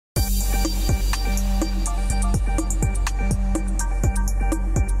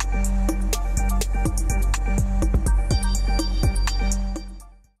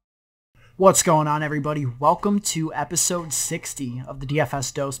What's going on, everybody? Welcome to episode 60 of the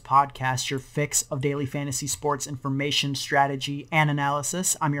DFS Dose podcast, your fix of daily fantasy sports information, strategy, and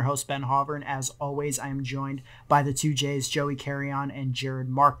analysis. I'm your host, Ben Hauver, and as always, I am joined by the two J's, Joey Carrion and Jared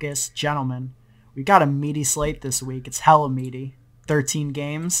Marcus. Gentlemen, we got a meaty slate this week. It's hella meaty. 13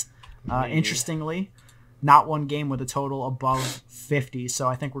 games. Interestingly, not one game with a total above 50, so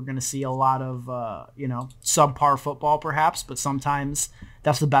I think we're going to see a lot of, subpar football perhaps, but sometimes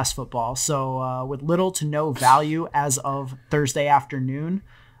that's the best football. So with little to no value as of Thursday afternoon,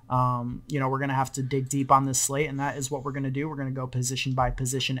 we're going to have to dig deep on this slate, and that is what we're going to do. We're going to go position by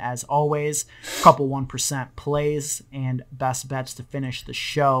position as always, a couple 1% plays and best bets to finish the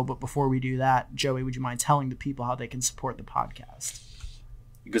show. But before we do that, Joey, would you mind telling the people how they can support the podcast?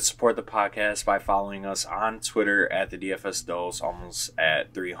 You could support the podcast by following us on Twitter at the DFS Dose, almost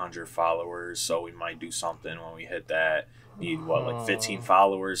at 300 followers. So we might do something when we hit that. Need 15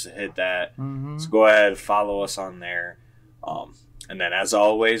 followers to hit that. So go ahead, follow us on there. And then as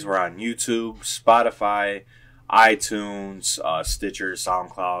always, we're on YouTube, Spotify, iTunes, Stitcher,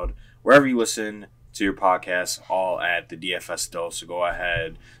 SoundCloud, wherever you listen to your podcast, all at the DFS Dose. So go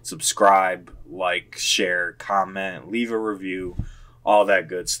ahead, subscribe, like, share, comment, leave a review. All that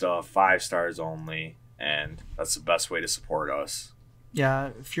good stuff, 5 stars only, and that's the best way to support us.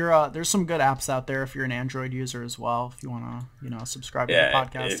 Yeah, if you're there's some good apps out there if you're an Android user as well. If you want to, subscribe to the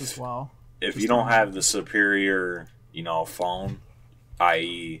podcast as well. If you don't have the superior, phone,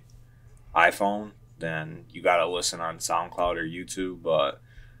 i.e., iPhone, then you gotta listen on SoundCloud or YouTube. But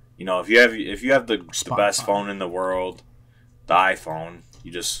if you have the best phone in the world, the iPhone,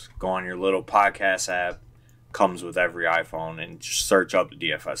 you just go on your little podcast app. Comes with every iPhone, and just search up the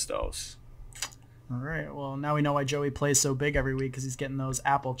DFS Dose. All right. Well, now we know why Joey plays so big every week, because he's getting those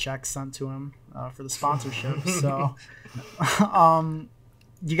Apple checks sent to him for the sponsorship. So, do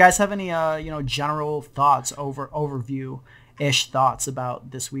you guys have any general thoughts, overview-ish thoughts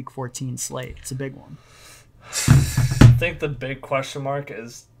about this Week 14 slate? It's a big one. I think the big question mark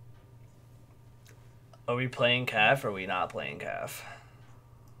is: are we playing calf or are we not playing calf?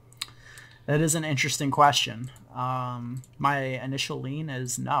 That is an interesting question. My initial lean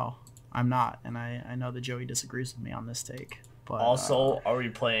is no, I'm not. And I know that Joey disagrees with me on this take. But also, are we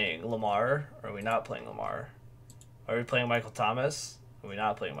playing Lamar or are we not playing Lamar? Are we playing Michael Thomas? Or are we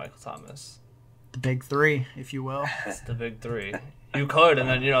not playing Michael Thomas? The big three, if you will. It's the big three. You could, and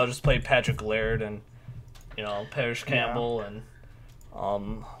then, just play Patrick Laird and, Parrish Campbell and a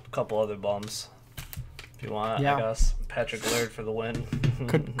couple other bums. If you want, I guess. Patrick Laird for the win.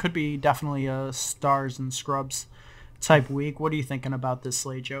 could be definitely a stars and scrubs type week. What are you thinking about this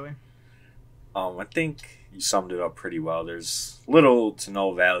slate, Joey? I think you summed it up pretty well. There's little to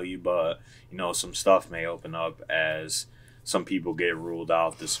no value, but some stuff may open up as some people get ruled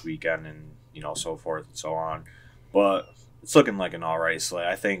out this weekend, and so forth and so on. But it's looking like an all right slate.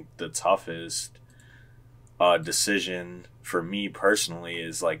 I think the toughest decision for me personally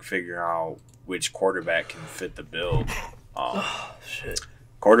is like figuring out which quarterback can fit the build.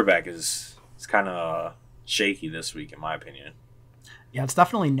 Quarterback is kind of shaky this week, in my opinion. Yeah, it's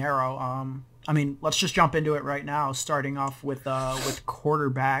definitely narrow. Let's just jump into it right now. Starting off with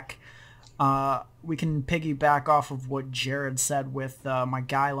quarterback, we can piggyback off of what Jared said with my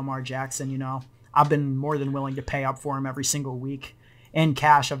guy Lamar Jackson. I've been more than willing to pay up for him every single week in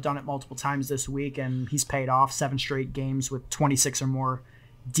cash. I've done it multiple times this week, and he's paid off 7 straight games with 26 or more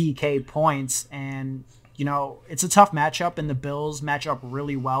DK points. And it's a tough matchup, and the Bills match up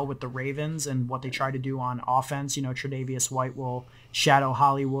really well with the Ravens and what they try to do on offense. Tre'Davious White will shadow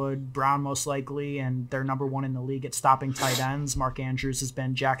Hollywood Brown most likely, and they're number 1 in the league at stopping tight ends. Mark Andrews has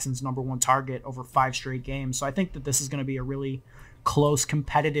been Jackson's number 1 target over 5 straight games. So I think that this is going to be a really close,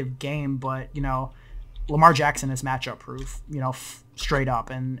 competitive game, but, Lamar Jackson is matchup proof, straight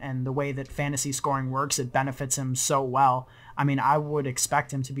up. And the way that fantasy scoring works, it benefits him so well. I would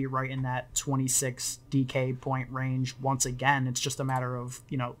expect him to be right in that 26 DK point range once again. It's just a matter of,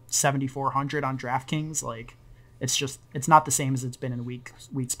 7,400 on DraftKings. Like, it's not the same as it's been in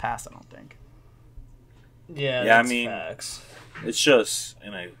weeks past, I don't think. Yeah, facts. It's just,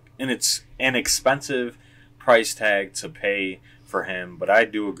 and it's an expensive price tag to pay for him, but I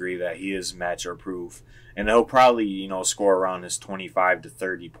do agree that he is matchup proof, and he'll probably, score around his 25 to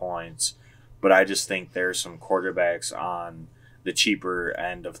 30 points. But I just think there's some quarterbacks on the cheaper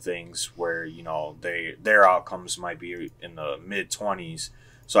end of things where, their outcomes might be in the mid-20s.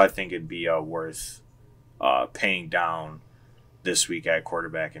 So I think it'd be worth paying down this week at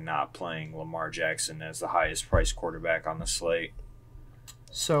quarterback and not playing Lamar Jackson as the highest priced quarterback on the slate.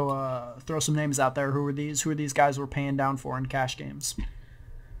 So throw some names out there. Who are these guys we're paying down for in cash games?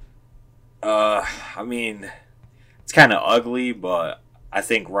 I mean, it's kind of ugly, but I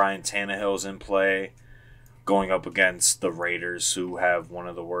think Ryan Tannehill's in play going up against the Raiders, who have one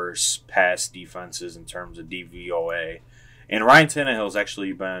of the worst pass defenses in terms of DVOA. And Ryan Tannehill's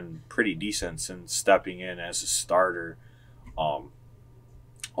actually been pretty decent since stepping in as a starter.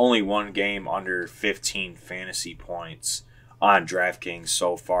 Only one game under 15 fantasy points on DraftKings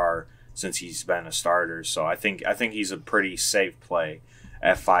so far since he's been a starter. So I think he's a pretty safe play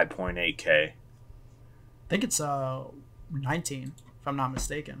at 5.8K. I think it's 19, if I'm not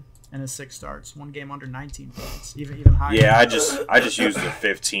mistaken, in his 6 starts. One game under 19 points, even higher. Yeah, I just used the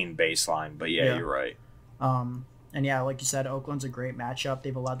 15 baseline, but yeah, you're right. And yeah, like you said, Oakland's a great matchup.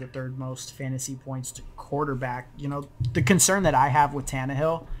 They've allowed the 3rd most fantasy points to quarterback. You know, the concern that I have with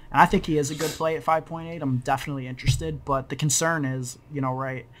Tannehill, and I think he is a good play at 5.8. I'm definitely interested, but the concern is,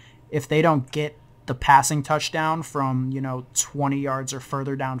 right, if they don't get the passing touchdown from, 20 yards or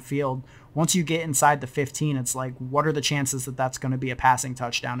further downfield, once you get inside the 15, it's like, what are the chances that that's going to be a passing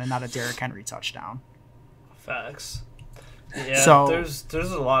touchdown and not a Derrick Henry touchdown? Facts. Yeah, so,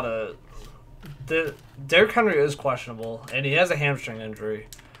 there's a lot of... Derrick Henry is questionable, and he has a hamstring injury.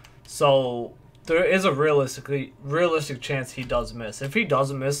 So there is a realistic chance he does miss. If he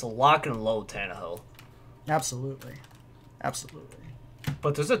doesn't miss, lock and load Tannehill. Absolutely.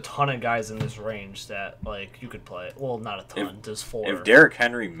 But there's a ton of guys in this range that you could play. Well, not a ton. There's 4. If Derrick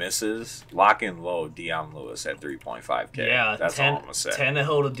Henry misses, lock and load Deion Lewis at 3.5K. Yeah, that's all I'm gonna say.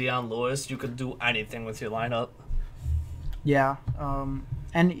 Tannehill to Deion Lewis, you could do anything with your lineup. Yeah.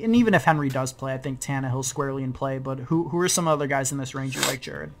 And even if Henry does play, I think Tannehill's squarely in play. But who are some other guys in this range you like,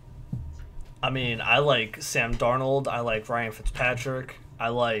 Jared? I mean, I like Sam Darnold. I like Ryan Fitzpatrick. I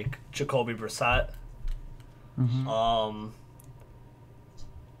like Jacoby Brissett. Mm-hmm.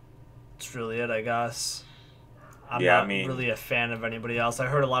 That's really it, I guess. I'm not really a fan of anybody else. I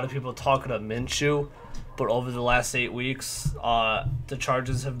heard a lot of people talking of Minshew, but over the last 8 weeks, the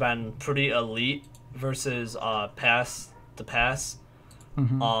Chargers have been pretty elite versus pass.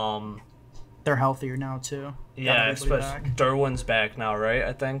 Mm-hmm. They're healthier now too. Yeah, especially Derwin's back now, right?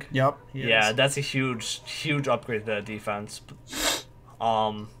 I think. Yep. Yeah, that's a huge upgrade to that defense.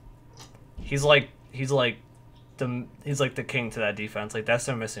 He's like the king to that defense. Like, that's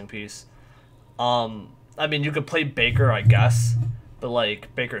their missing piece. I mean, you could play Baker, I guess,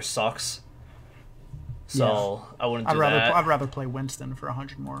 but Baker sucks. So I wouldn't do that. I'd rather play Winston for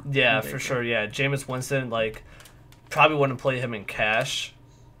 100 more. Yeah, for sure. Yeah, Jameis Winston, probably wouldn't play him in cash,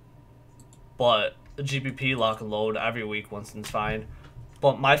 but the GPP lock and load every week. Winston's fine,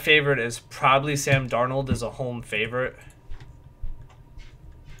 but my favorite is probably Sam Darnold as a home favorite.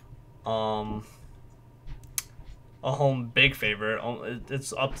 A home big favorite.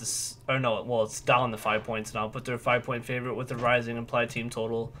 It's up to it's down to 5 points now, but they're a 5-point favorite with a rising implied team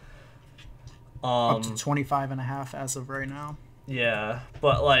total. Up to 25.5 as of right now. Yeah,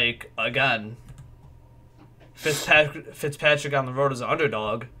 but again, Fitzpatrick on the road as an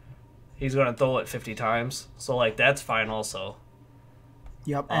underdog, he's gonna throw it 50 times. So that's fine also.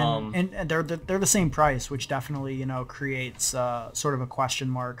 Yep, and they're the same price, which definitely creates sort of a question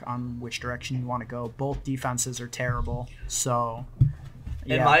mark on which direction you want to go. Both defenses are terrible, so.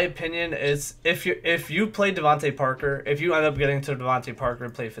 Yeah. In my opinion, is if you play Devontae Parker, if you end up getting to Devontae Parker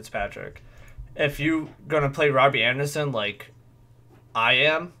and play Fitzpatrick, if you gonna play Robbie Anderson like I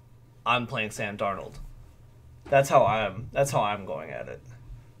am, I'm playing Sam Darnold. That's how I'm going at it.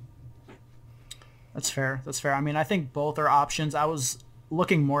 That's fair. I mean, I think both are options. I was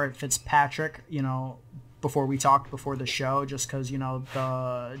looking more at Fitzpatrick, before we talked before the show, just because,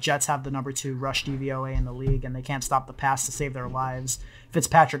 the Jets have the number 2 rush DVOA in the league, and they can't stop the pass to save their lives.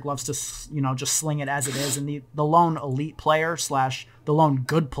 Fitzpatrick loves to, just sling it as it is, and the lone elite player / the lone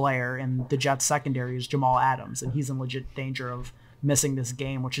good player in the Jets secondary is Jamal Adams, and he's in legit danger of missing this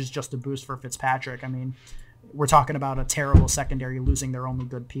game, which is just a boost for Fitzpatrick. I mean, we're talking about a terrible secondary losing their only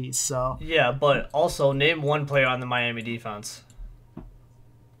good piece. So yeah, but also name one player on the Miami defense.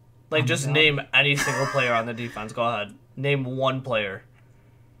 Just name any single player on the defense. Go ahead. Name one player.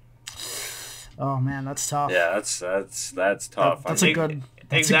 Oh man, that's tough. Yeah, that's tough. That's a good.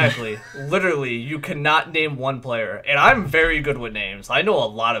 Exactly. Literally, you cannot name one player. And I'm very good with names. I know a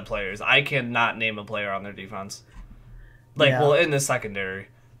lot of players. I cannot name a player on their defense. In the secondary.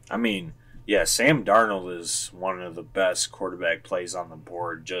 I mean, yeah, Sam Darnold is one of the best quarterback plays on the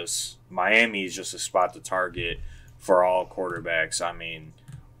board. Miami is just a spot to target for all quarterbacks. I mean,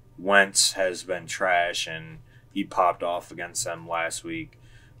 Wentz has been trash, and he popped off against them last week.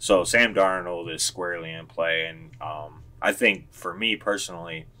 So Sam Darnold is squarely in play, and I think for me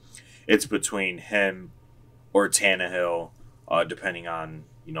personally, it's between him or Tannehill, depending on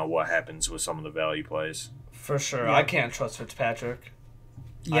what happens with some of the value plays. For sure. Yeah. I can't trust Fitzpatrick.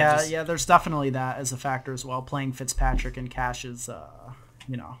 Yeah, there's definitely that as a factor as well. Playing Fitzpatrick in cash is,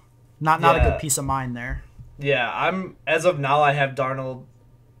 not a good piece of mind there. Yeah, as of now, I have Darnold.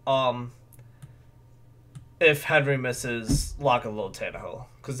 If Henry misses, lock and load Tannehill.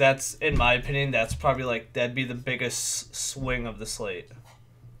 Because that's, in my opinion, that's probably that'd be the biggest swing of the slate.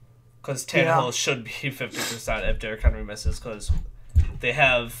 Because Tannehill should be 50% if Derrick Henry misses. Because they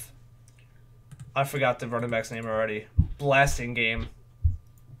have, I forgot the running back's name already, blasting game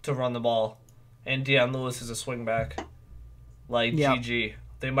to run the ball. And Deion Lewis is a swing back. GG.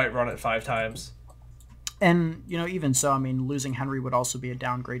 They might run it 5 times. And, even so, losing Henry would also be a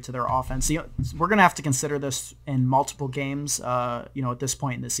downgrade to their offense. We're going to have to consider this in multiple games, at this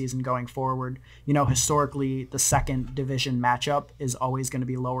point in the season going forward. Historically, the second division matchup is always going to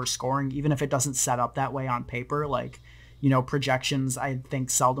be lower scoring, even if it doesn't set up that way on paper. Projections, I think,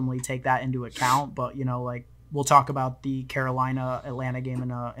 seldomly take that into account. But, we'll talk about the Carolina-Atlanta game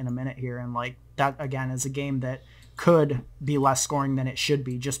in a minute here. And, that, again, is a game that could be less scoring than it should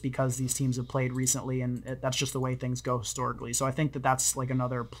be just because these teams have played recently, and that's just the way things go historically. So I think that's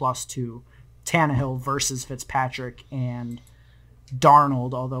another plus to Tannehill versus Fitzpatrick and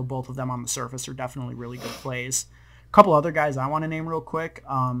Darnold, although both of them on the surface are definitely really good plays. A couple other guys I want to name real quick.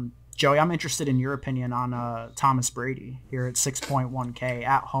 Joey, I'm interested in your opinion on Thomas Brady here at 6.1K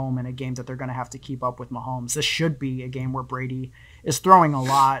at home in a game that they're going to have to keep up with Mahomes. This should be a game where Brady is throwing a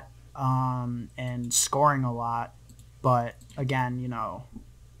lot and scoring a lot. But, again,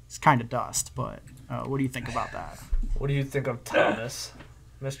 it's kind of dust. But what do you think about that? What do you think of Thomas?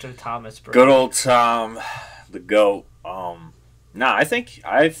 Mr. Thomas Brady? Good old Tom, the GOAT. I think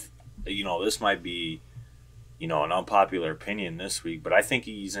this might be, an unpopular opinion this week, but I think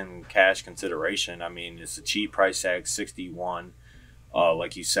he's in cash consideration. It's a cheap price tag, 61.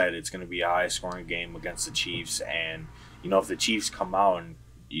 Like you said, it's going to be a high-scoring game against the Chiefs. And, if the Chiefs come out and,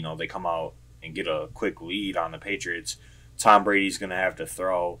 they come out and get a quick lead on the Patriots, Tom Brady's going to have to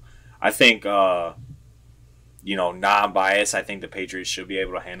throw. I think, non-biased, I think the Patriots should be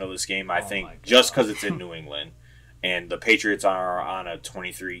able to handle this game. I think just because it's in New England and the Patriots are on a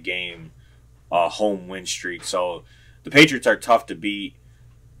 23-game home win streak. So the Patriots are tough to beat,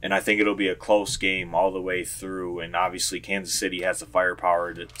 and I think it'll be a close game all the way through. And obviously Kansas City has the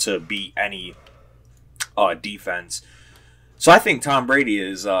firepower to beat any defense. So I think Tom Brady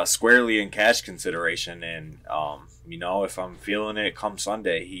is squarely in cash consideration, and if I'm feeling it come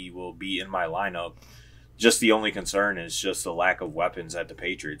Sunday, he will be in my lineup. Just the only concern is just the lack of weapons that the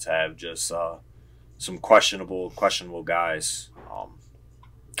Patriots have. Just some questionable guys.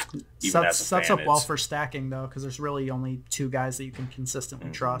 Sets up well for stacking though, because there's really only 2 guys that you can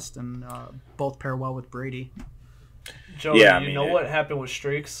consistently trust, and both pair well with Brady. Joey, you know what happened with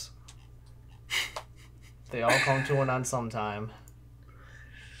streaks? They all come to an end sometime.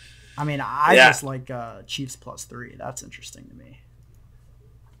 I just like Chiefs +3. That's interesting to me.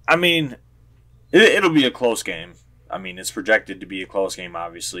 It'll be a close game. It's projected to be a close game,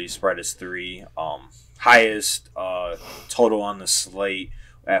 obviously. Spread is 3. Highest total on the slate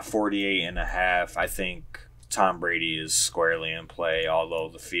at 48.5. I think Tom Brady is squarely in play, although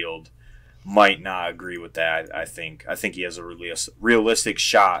the field might not agree with that. I think he has a realistic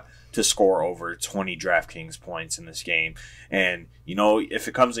shot to score over 20 DraftKings points in this game. And, if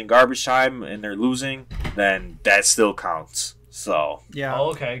it comes in garbage time and they're losing, then that still counts. So, yeah.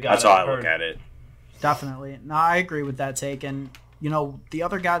 Okay, that's how I look at it. Definitely. No, I agree with that take. And, the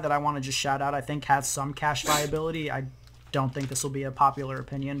other guy that I want to just shout out, I think has some cash viability. I don't think this will be a popular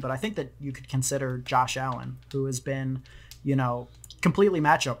opinion, but I think that you could consider Josh Allen, who has been, completely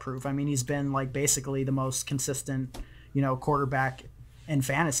matchup proof. He's been basically the most consistent, quarterback in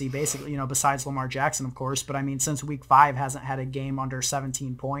fantasy, basically, besides Lamar Jackson, of course. But since week 5 hasn't had a game under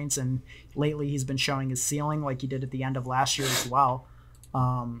 17 points, and lately he's been showing his ceiling like he did at the end of last year as well.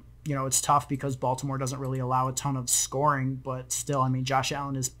 It's tough because Baltimore doesn't really allow a ton of scoring, but still, Josh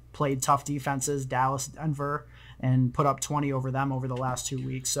Allen has played tough defenses, Dallas, Denver, and put up 20 over them over the last 2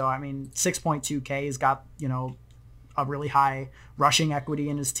 weeks. So 6.2K has got a really high rushing equity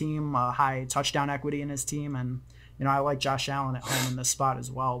in his team, high touchdown equity in his team, and I like Josh Allen at home in this spot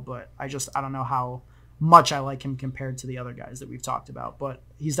as well, but I don't know how much I like him compared to the other guys that we've talked about, but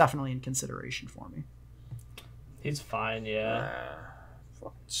he's definitely in consideration for me. He's fine, yeah.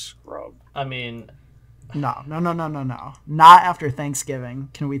 Fucking scrub. No. Not after Thanksgiving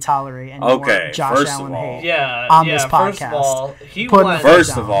can we tolerate any more Josh Allen hate on this podcast. First of all, he went.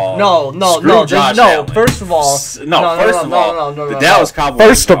 First of all, no. Josh Allen. First of all, the Dallas Cowboys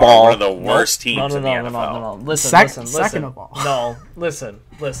first of all, are one of the worst teams in the NFL. No. Listen. Second of all, no. Listen.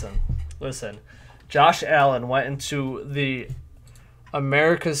 Josh Allen went into the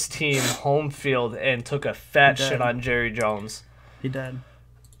America's team home field and took a fat shit on Jerry Jones. He did.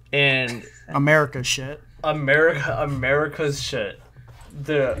 And America's shit. America's shit.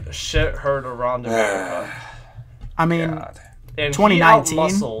 The shit heard around America. I mean, and 2019 he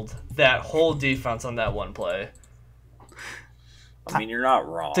out-muscled that whole defense on that one play. I mean, you're not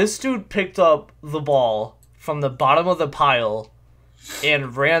wrong. This dude picked up the ball from the bottom of the pile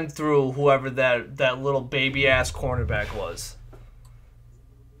and ran through whoever that little baby ass cornerback was,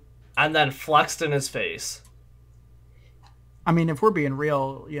 and then flexed in his face. I mean, if we're being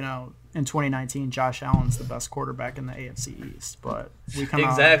real, in 2019, Josh Allen's the best quarterback in the AFC East, but we kind of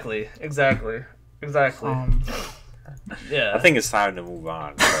exactly. Yeah, I think it's time to move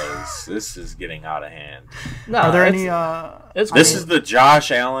on because this is getting out of hand. No, are there any? This is the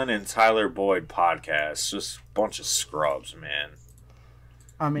Josh Allen and Tyler Boyd podcast. Just a bunch of scrubs, man.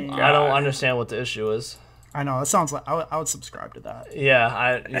 I mean, I don't understand what the issue is. I know it sounds like I would subscribe to that. Yeah,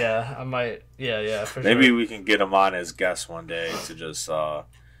 I might. Yeah, for Maybe sure. we can get them on as guests one day to just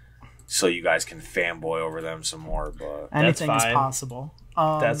so you guys can fanboy over them some more. But anything is possible.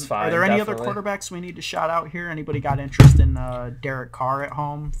 That's fine. Are there any other quarterbacks we need to shout out here? Anybody got interest in Derek Carr at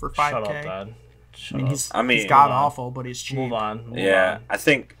home for $5K? Shut up, man. He's god awful, but he's cheap. Move on. I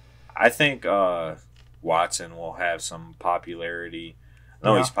think Watson will have some popularity. I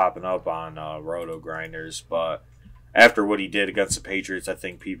know he's popping up on Roto Grinders, but after what he did against the Patriots, I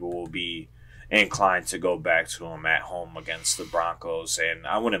think people will be inclined to go back to him at home against the Broncos, and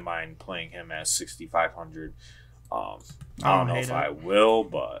I wouldn't mind playing him at 6,500. I don't know if I will,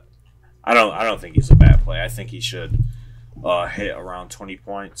 but I don't think he's a bad play. I think he should hit around 20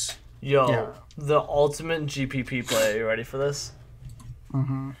 points. The ultimate GPP play. You ready for this?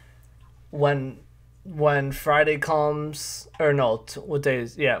 Mm-hmm. When Friday comes, or no, what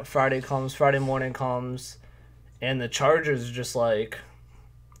days? Yeah, Friday comes, Friday morning comes, and the Chargers are just like,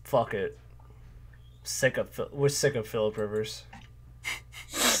 fuck it. We're sick of Phillip Rivers.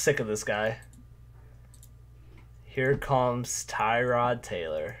 Sick of this guy. Here comes Tyrod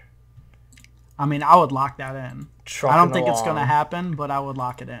Taylor. I mean, I would lock that in. I don't think it's going to happen, but I would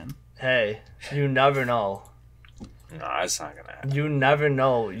lock it in. Hey, you never know. No, it's not gonna happen. You never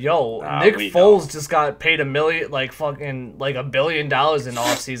know. Nick Foles just got paid $1 billion in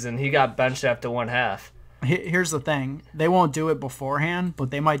offseason. He got benched after one half. Here's the thing: they won't do it beforehand,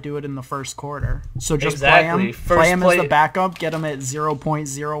 but they might do it in the first quarter. So just play him as the backup, get him at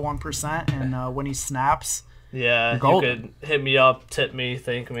 0.01%, and when he snaps, you could hit me up, tip me,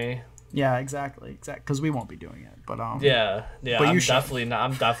 thank me. Yeah, exactly. Because we won't be doing it. But I'm definitely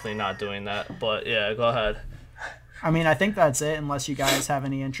not doing that. But yeah, go ahead. I mean, I think that's it, unless you guys have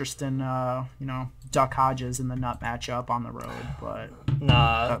any interest in, Duck Hodges in the nut matchup on the road. But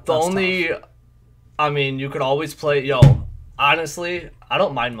tough. You could always play. Honestly, I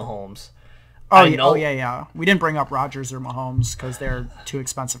don't mind Mahomes. Yeah. We didn't bring up Rodgers or Mahomes because they're too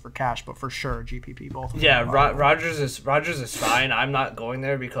expensive for cash, but for sure, GPP both. Yeah, Rodgers is fine. I'm not going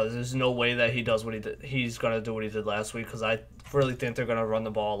there because there's no way that he does what he did. He's gonna do what he did last week because I really think they're gonna run the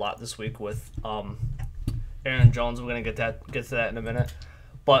ball a lot this week with Aaron Jones. We're gonna get to that in a minute,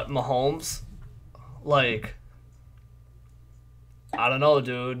 but Mahomes, I don't know,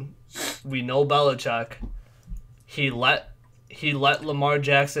 dude. We know Belichick. He let Lamar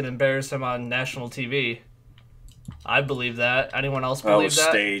Jackson embarrass him on national TV. I believe that. Anyone else believe that?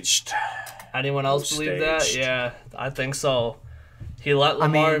 Staged. Anyone else believe that? Yeah, I think so. He let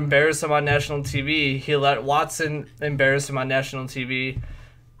Lamar embarrass him on national TV. He let Watson embarrass him on national TV.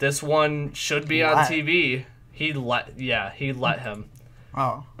 This one should be on TV. He let him.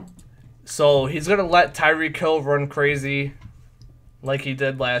 Oh. So he's gonna let Tyreek Hill run crazy, like he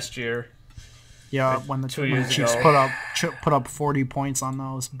did last year. Yeah, when the Chiefs put up 40 points on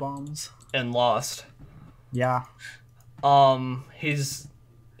those bums and lost. Yeah. He's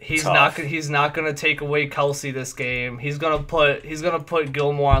not gonna take away Kelsey this game. He's gonna put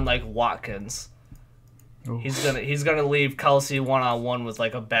Gilmore on like Watkins. Ooh. He's gonna leave Kelsey 1-on-1 with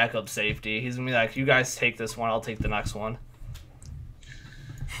like a backup safety. He's gonna be like, you guys take this one, I'll take the next one.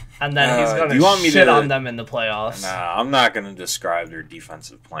 And then he's gonna shit on them in the playoffs. Nah, I'm not gonna describe their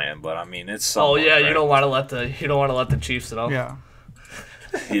defensive plan, but I mean it's. You don't want to let the Chiefs know. Yeah.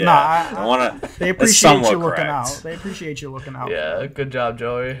 Yeah, I want to. They appreciate you looking out. They appreciate you looking out. Yeah, good job,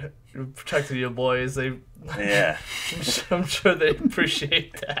 Joey. You're protecting your boys. Yeah, I'm sure they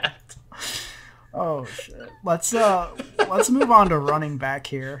appreciate that. Oh shit. Let's move on to running back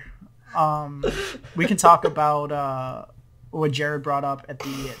here. We can talk about what Jared brought up at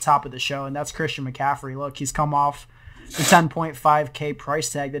the top of the show, and that's Christian McCaffrey. Look, he's come off the 10.5K price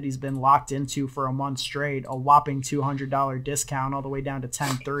tag that he's been locked into for a month straight, a whopping $200 discount all the way down to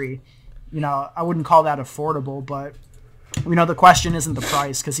 10.3. I wouldn't call that affordable, but the question isn't the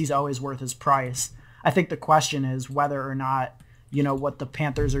price, because he's always worth his price. I think the question is whether or not what the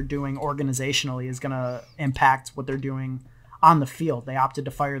Panthers are doing organizationally is going to impact what they're doing on the field. They opted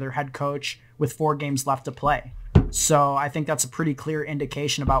to fire their head coach with 4 games left to play. So I think that's a pretty clear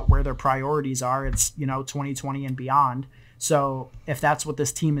indication about where their priorities are. It's, 2020 and beyond. So if that's what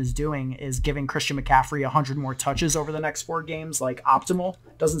this team is doing, is giving Christian McCaffrey 100 more touches over the next 4 games, like optimal,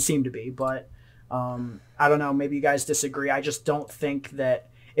 doesn't seem to be. But I don't know. Maybe you guys disagree. I just don't think that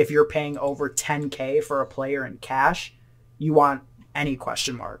if you're paying over 10K for a player in cash, you want any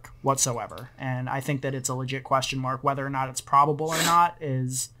question mark whatsoever. And I think that it's a legit question mark. Whether or not it's probable or not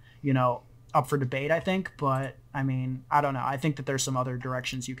is, up for debate, I think. But I mean, I don't know. I think that there's some other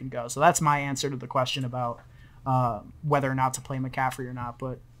directions you can go. So that's my answer to the question about whether or not to play McCaffrey or not.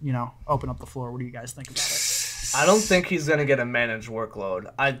 But, open up the floor. What do you guys think about it? I don't think he's going to get a managed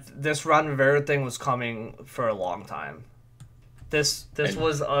workload. This Ron Rivera thing was coming for a long time. This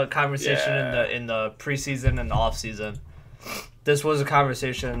was a conversation in the preseason and the offseason. This was a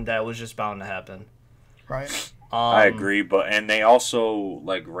conversation that was just bound to happen. Right. I agree, and they also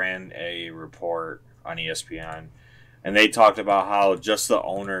ran a report on ESPN, and they talked about how just the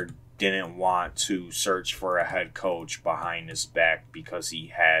owner didn't want to search for a head coach behind his back because he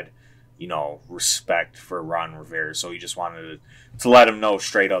had, respect for Ron Rivera. So he just wanted to let him know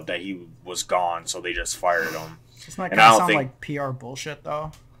straight up that he was gone, so they just fired him. Doesn't that kind of sound like PR bullshit,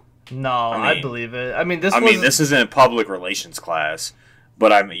 though? No, I believe it. I mean, this isn't public relations class,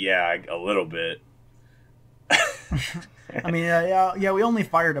 but a little bit. I mean, yeah, we only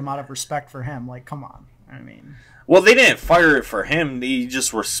fired him out of respect for him. Like, come on. I mean, well, they didn't fire it for him. He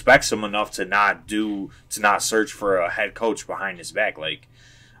just respects him enough to not search for a head coach behind his back. Like,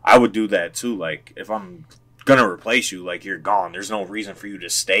 I would do that too. Like, if I'm gonna replace you, you're gone. There's no reason for you to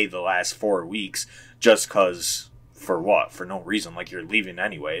stay the last 4 weeks just because. For what? For no reason. You're leaving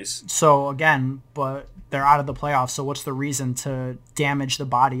anyways. So again, but they're out of the playoffs. So what's the reason to damage the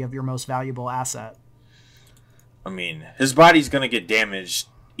body of your most valuable asset? I mean, his body's gonna get damaged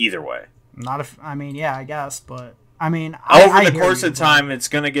either way. I guess, but I mean, over the course of time, it's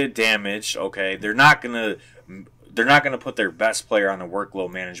gonna get damaged. Okay, they're not gonna put their best player on the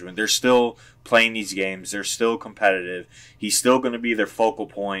workload management. They're still playing these games. They're still competitive. He's still going to be their focal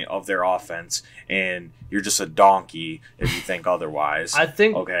point of their offense, and you're just a donkey if you think otherwise. I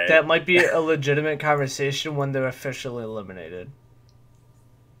think that might be a legitimate conversation when they're officially eliminated.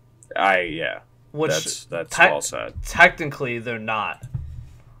 That's well said. Technically, they're not.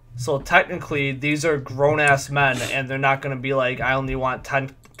 So technically, these are grown-ass men, and they're not going to be like, I only want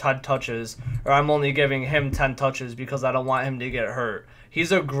 10 touches, or I'm only giving him 10 touches because I don't want him to get hurt.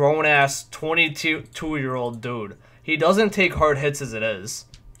 He's a grown-ass 22-year-old dude. He doesn't take hard hits as it is.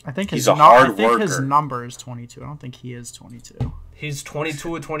 I think his number is 22. I don't think he is 22. He's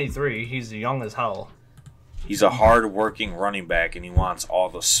 22 or 23. He's young as hell. He's a hard-working running back, and he wants all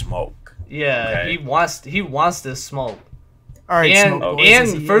the smoke. Yeah, okay? He wants this smoke. All right, Smoke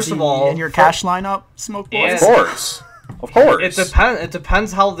Boys. First of all, in your cash lineup, Smoke Boys. Of course. It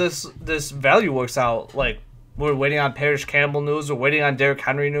depends how this value works out. We're waiting on Parrish Campbell news. We're waiting on Derrick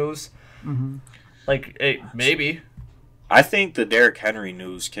Henry news. Mm-hmm. Maybe. I think the Derrick Henry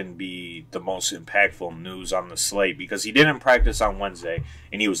news can be the most impactful news on the slate because he didn't practice on Wednesday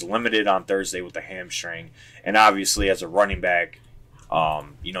and he was limited on Thursday with a hamstring. And obviously, as a running back,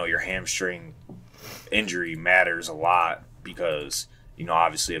 your hamstring injury matters a lot because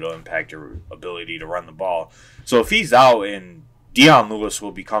obviously it'll impact your ability to run the ball. So if he's out, and Dion Lewis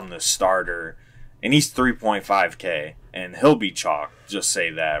will become the starter, and he's 3.5K, and he'll be chalk. Just say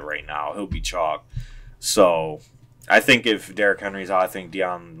that right now. He'll be chalk. So I think if Derrick Henry's out, I think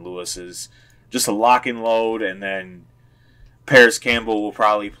Dion Lewis is just a lock and load, and then Parris Campbell will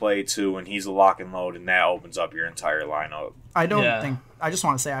probably play too, and he's a lock and load, and that opens up your entire lineup. I just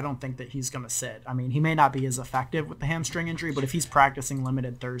want to say I don't think that he's going to sit. I mean, he may not be as effective with the hamstring injury, but if he's practicing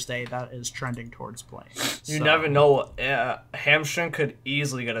limited Thursday, that is trending towards playing. You never know. Hamstring could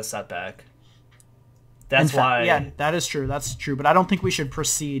easily get a setback. That's why. Yeah, that is true. That's true. But I don't think we should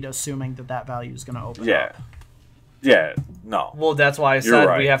proceed assuming that value is going to open up. Yeah, no. Well, that's why I You're said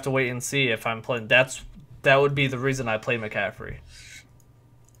right. we have to wait and see if I'm playing. That would be the reason I play McCaffrey.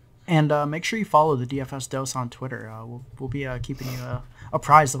 And make sure you follow the DFS Dose on Twitter. We'll be keeping you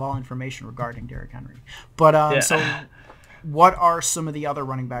apprised of all information regarding Derrick Henry. But so, what are some of the other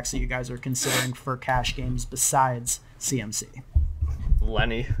running backs that you guys are considering for cash games besides CMC?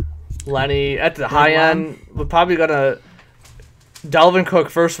 Lenny at the high end. We're probably gonna Dalvin Cook.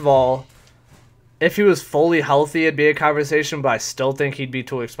 First of all, if he was fully healthy, it'd be a conversation. But I still think he'd be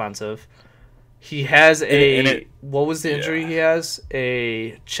too expensive. He has what was the injury he has?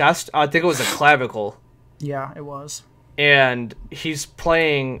 A chest? I think it was a clavicle. Yeah, it was. And he's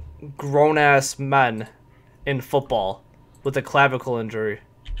playing grown-ass men in football with a clavicle injury.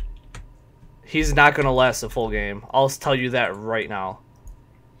 He's not going to last a full game. I'll tell you that right now.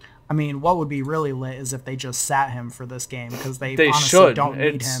 I mean, what would be really lit is if they just sat him for this game because they honestly don't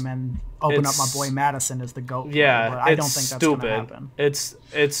need him and open up my boy Madison as the GOAT. Yeah, but I don't think that's going to happen.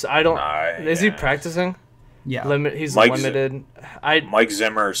 Is he practicing? Yeah. He's limited. Mike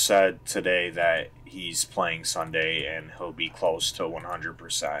Zimmer said today that he's playing Sunday and he'll be close to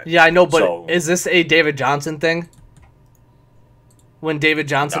 100%. Yeah, I know, but is this a David Johnson thing? When David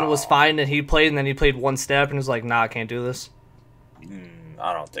Johnson was fine and he played, and then he played one snap and was like, nah, I can't do this?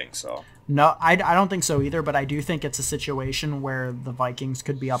 I don't think so. No, I don't think so either, but I do think it's a situation where the Vikings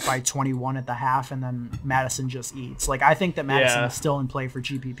could be up by 21 at the half and then Madison just eats. Like, I think that Madison is still in play for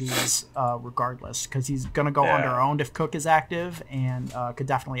GPPs regardless because he's going to go under-owned if Cook is active and could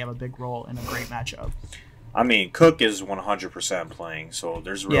definitely have a big role in a great matchup. I mean, Cook is 100% playing, so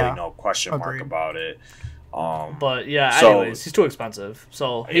there's really no question mark about it. But, anyways, he's too expensive,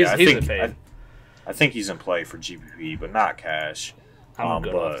 so he's a fade. I think he's in play for GPP, but not cash. I'm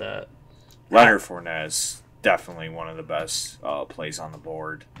good with that. Leonard Fournette is definitely one of the best plays on the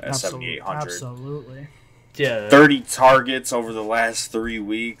board at 7,800. Absolutely. Yeah. 30 targets over the last 3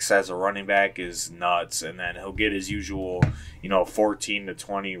 weeks as a running back is nuts, and then he'll get his usual, 14 to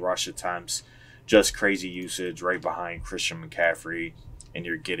 20 rush attempts, just crazy usage right behind Christian McCaffrey, and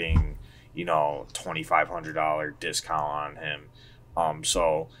you're getting, $2,500 discount on him.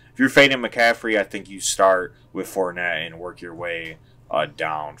 So if you're fading McCaffrey, I think you start with Fournette and work your way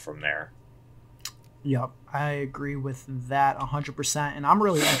down from there. Yep, I agree with that 100%. And I'm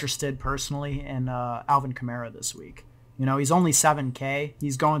really interested personally in Alvin Kamara this week. He's only 7K.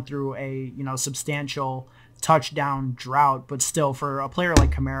 He's going through a, substantial touchdown drought, but still for a player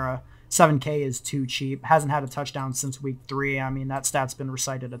like Kamara, 7K is too cheap. Hasn't had a touchdown since week 3. I mean, that stat's been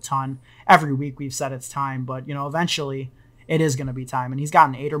recited a ton. Every week we've said it's time, but, eventually it is going to be time. And he's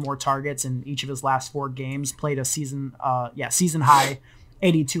gotten 8 or more targets in each of his last 4 games, played a season high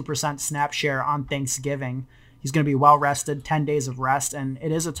 82% snap share on Thanksgiving. He's going to be well rested, 10 days of rest, and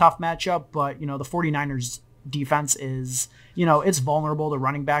it is a tough matchup, but, the 49ers defense is, it's vulnerable to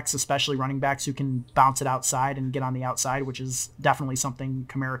running backs, especially running backs who can bounce it outside and get on the outside, which is definitely something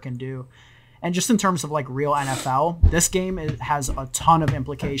Kamara can do. And just in terms of real NFL, this game has a ton of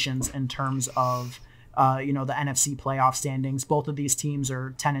implications in terms of the NFC playoff standings. Both of these teams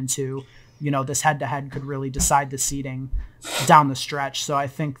are 10-2. This head-to-head could really decide the seeding down the stretch. So I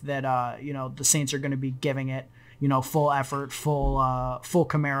think that the Saints are going to be giving it full effort, full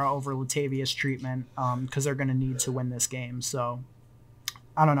Kamara over Latavius treatment because they're going to need to win this game. So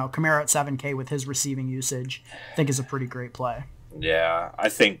I don't know. Kamara at 7K with his receiving usage, I think is a pretty great play. Yeah, I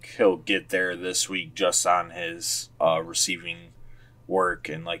think he'll get there this week just on his receiving work.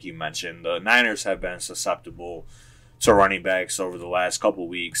 And like you mentioned, the Niners have been susceptible to running backs over the last couple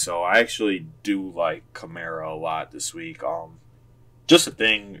weeks. So I actually do like Kamara a lot this week. Just the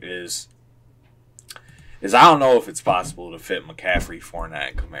thing is I don't know if it's possible to fit McCaffrey, Fournette,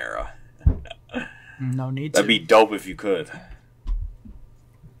 and Kamara. No need That'd be dope if you could.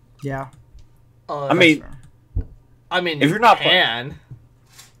 Yeah. I mean, if you're not playing,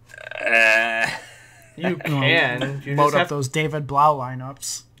 you can. You load up those David Blau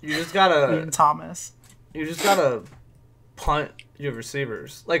lineups. You just gotta Ian Thomas. You just gotta punt your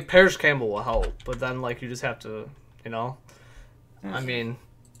receivers. Like Parrish Campbell will help, but then you just have to, I mean,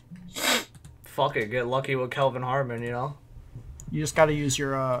 fuck it, get lucky with Kelvin Harmon, You just got to use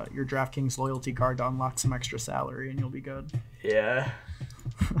your DraftKings loyalty card to unlock some extra salary, and you'll be good. Yeah.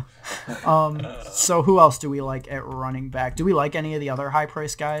 So who else do we like at running back? Do we like any of the other high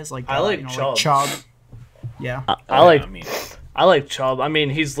price guys? I like Chubb. Chubb. Yeah. I like Chubb. I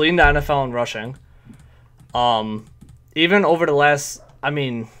mean, he's leading the NFL in rushing. Even over the last,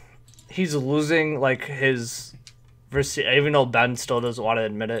 he's losing his even though Ben still doesn't want to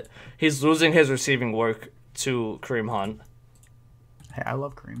admit it, he's losing his receiving work to Kareem Hunt. Hey, I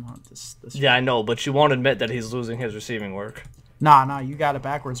love Kareem Hunt. This yeah, I know, but you won't admit that he's losing his receiving work. Nah, you got it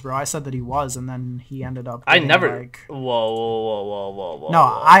backwards, bro. I said that he was, and then he ended up. I never. Like... Whoa. No,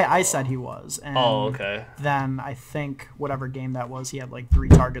 I said he was. And okay. Then I think whatever game that was, he had like 3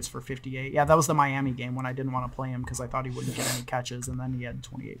 targets for 58. Yeah, that was the Miami game when I didn't want to play him because I thought he wouldn't get any catches, and then he had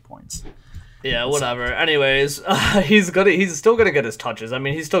 28 points. Yeah, whatever. So, anyways, he's still gonna get his touches. I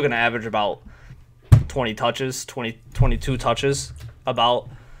mean, he's still gonna average about 22 touches about.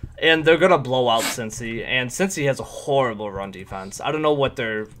 And they're gonna blow out Cincy, and Cincy has a horrible run defense. I don't know what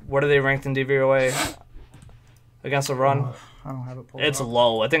are they ranked in DVOA against the run? I don't have it pulled It's up.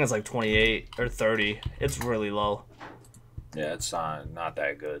 low. I think it's like 28 or 30. It's really low. Yeah, it's not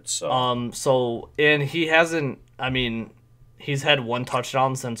that good. So and he hasn't. I mean, he's had 1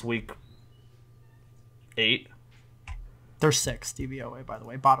 touchdown since week 8. There's 6 DVOA, by the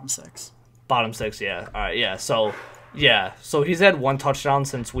way, bottom 6. Bottom 6, yeah. All right, yeah. So he's had 1 touchdown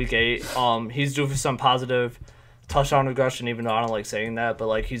since week 8. He's due for some positive touchdown regression, even though I don't like saying that, but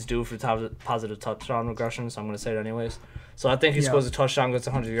like he's due for positive touchdown regression, so I'm gonna say it anyways. So I think he scores a touchdown, gets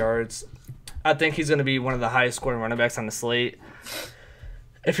 100 yards. I think he's gonna be one of the highest scoring running backs on the slate.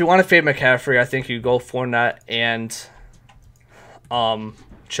 If you want to fade McCaffrey, I think you go Fournette and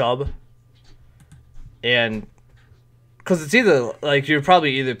Chubb, and because it's either like you're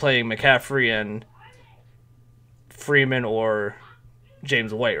probably either playing McCaffrey and Freeman or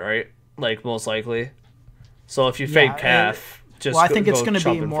James White, right? Like most likely. So if you fade Calf, I think it's going to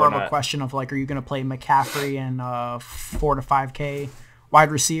be more of a question of like, are you going to play McCaffrey and 4 to 5K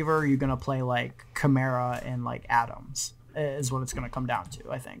wide receiver? Or are you going to play like Kamara and like Adams? Is what it's going to come down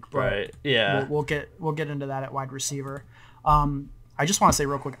to, I think. But right. Yeah. We'll get into that at wide receiver. I just want to say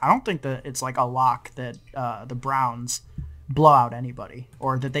real quick, I don't think that it's like a lock that the Browns blow out anybody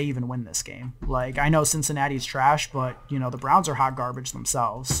or that they even win this game. Like, I know Cincinnati's trash, but you know the Browns are hot garbage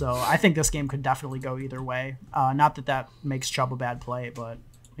themselves, so I think this game could definitely go either way. Not that makes Chubb a bad play, but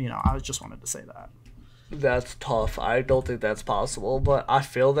you know, I just wanted to say that. That's tough. I don't think that's possible, but I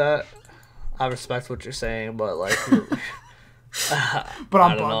feel that. I respect what you're saying, but like but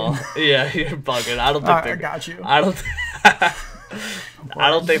I'm I don't bugging. know. Yeah, you're bugging. I don't think I got you. I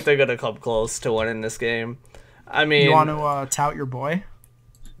don't think they're gonna come close to winning this game. I mean, you want to tout your boy?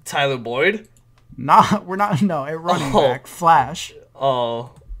 Tyler Boyd? Nah, we're not. No, a running back, Flash. Flash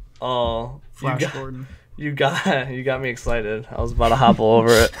Gordon. You got me excited. I was about to hop all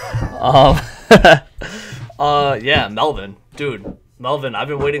over it. Yeah, Melvin, dude, I've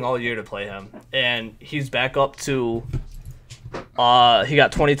been waiting all year to play him, and he's back up to. He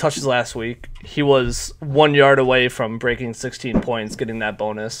got 20 touches last week. He was 1 yard away from breaking 16 points, getting that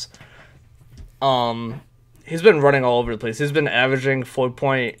bonus. He's been running all over the place. He's been averaging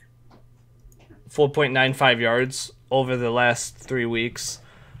 4.95 yards over the last 3 weeks.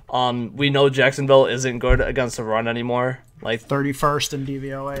 We know Jacksonville isn't good against the run anymore. Like 31st in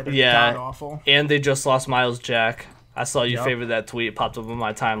DVOA. They're god awful. And they just lost Miles Jack. I saw you favored that tweet. It popped up on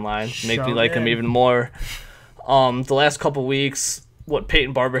my timeline. Make me like him even more. The last couple weeks,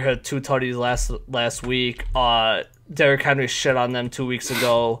 Peyton Barber had 2 tutties last week. Derrick Henry shit on them 2 weeks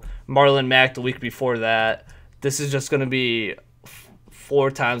ago. Marlon Mack the week before that. This is just going to be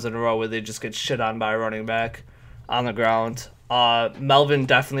 4 times in a row where they just get shit on by a running back on the ground. Melvin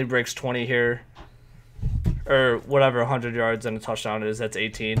definitely breaks 20 here. Or whatever 100 yards and a touchdown is. That's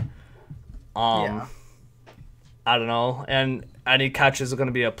 18. I don't know. And any catches are going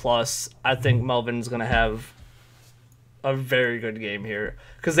to be a plus. I think Melvin's going to have a very good game here.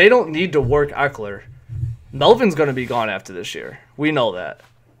 Because they don't need to work Eckler. Melvin's going to be gone after this year. We know that.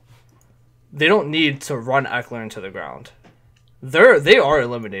 They don't need to run Eckler into the ground. They are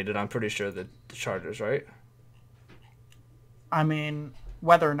eliminated, I'm pretty sure, the Chargers, right? I mean,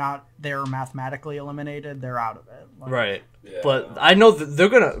 whether or not they're mathematically eliminated, they're out of it. Like, right. Yeah. But I know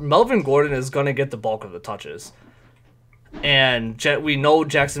that Melvin Gordon is going to get the bulk of the touches. And we know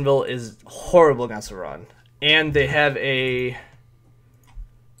Jacksonville is horrible against the run. And they have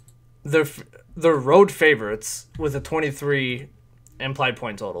they're road favorites with a 23 implied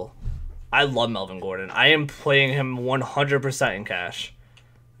point total. I love Melvin Gordon. I am playing him 100% in cash.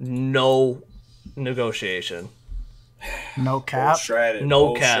 No negotiation. No cap.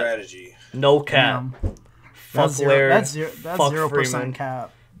 No cap. Strategy. No cap. Fuck Laird. That's 0%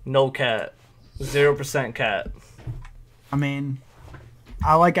 cap. No cap. 0% cap. I mean,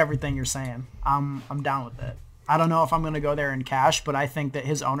 I like everything you're saying. I'm down with it. I don't know if I'm going to go there in cash, but I think that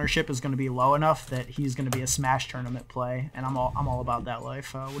his ownership is going to be low enough that he's going to be a smash tournament play, and I'm all about that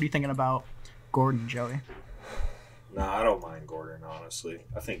life. What are you thinking about Gordon, Joey? Nah, I don't mind Gordon, honestly.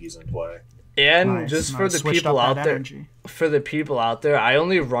 I think he's in play. And just for the people out there, I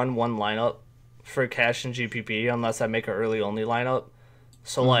only run one lineup for cash and GPP unless I make an early only lineup.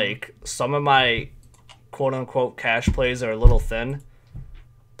 So like some of my quote unquote cash plays are a little thin,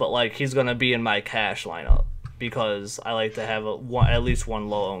 but like he's gonna be in my cash lineup because I like to have at least one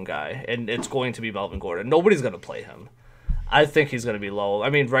low owned guy, and it's going to be Melvin Gordon. Nobody's gonna play him. I think he's gonna be low. I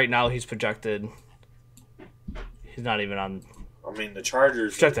mean, right now he's projected. He's not even on. I mean, the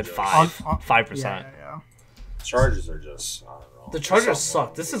Chargers projected 5%. Yeah. Chargers are just. I don't know. The Chargers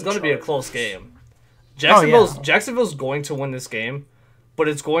suck. This is going to be a close game. Jacksonville's going to win this game, but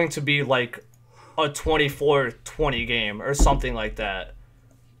it's going to be like a 24-20 game or something like that.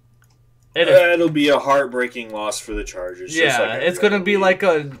 It'll be a heartbreaking loss for the Chargers. Yeah, it's going to be like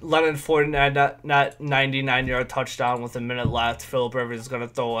a Leonard Fournette, not 99-yard touchdown with a minute left. Phillip Rivers is going to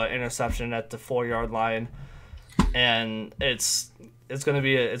throw an interception at the 4-yard line, and it's going to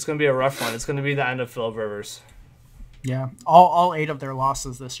be a rough one. It's going to be the end of Phillip Rivers. Yeah, all 8 of their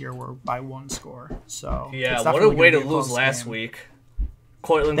losses this year were by 1 score. So yeah, what a way to lose last week.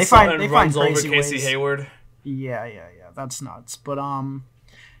 Cortland Sutton runs over Casey Hayward. Yeah, that's nuts. But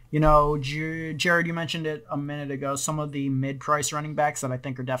you know, Jared, you mentioned it a minute ago. Some of the mid-price running backs that I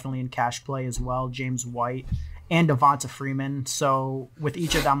think are definitely in cash play as well, James White and Devonta Freeman. So with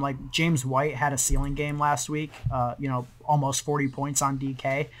each of them, like James White had a ceiling game last week, almost 40 points on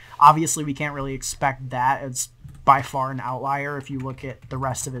DK. Obviously, we can't really expect that. It's by far an outlier if you look at the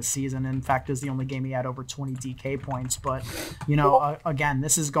rest of his season. In fact, is the only game he had over 20 DK points. But, again,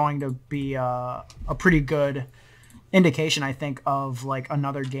 this is going to be a pretty good indication, I think, of like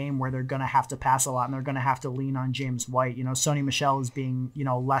another game where they're going to have to pass a lot and they're going to have to lean on James White. Sony Michel is being,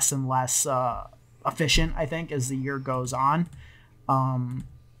 less and less efficient, I think, as the year goes on.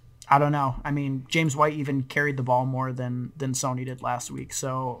 I don't know. I mean, James White even carried the ball more than Sony did last week.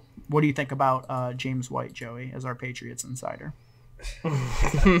 So what do you think about James White, Joey, as our Patriots insider?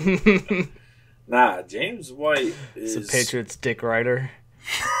 Nah, James White is a Patriots dick rider.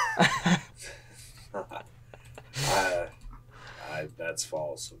 That's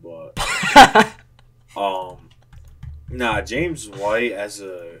false, but James White as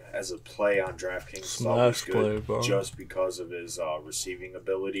a play on DraftKings is always good just because of his receiving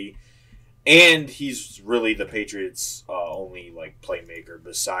ability, and he's really the Patriots' only like playmaker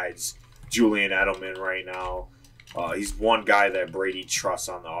besides Julian Edelman right now. He's one guy that Brady trusts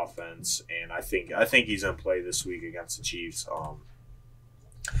on the offense, and I think he's in play this week against the Chiefs.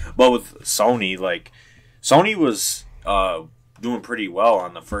 But with Sony, Sony was doing pretty well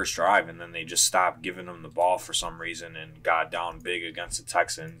on the first drive, and then they just stopped giving him the ball for some reason and got down big against the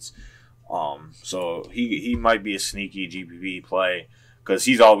Texans. So he might be a sneaky GPP play because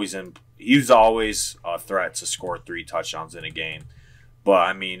he's always a threat to score 3 touchdowns in a game. But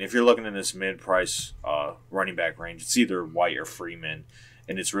I mean, if you're looking in this mid-price running back range, it's either White or Freeman,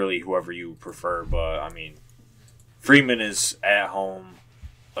 and it's really whoever you prefer. But I mean, Freeman is at home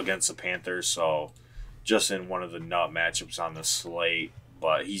against the Panthers, so just in one of the nut matchups on the slate,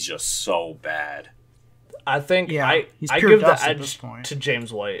 but he's just so bad. I think I give the edge to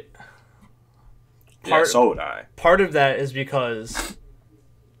James White. So would I. Part of that is because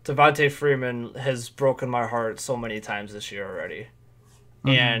Devonta Freeman has broken my heart so many times this year already. Mm-hmm.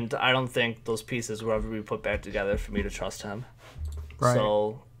 And I don't think those pieces will ever be put back together for me to trust him. Right.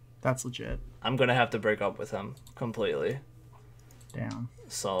 So that's legit. I'm going to have to break up with him completely. Damn.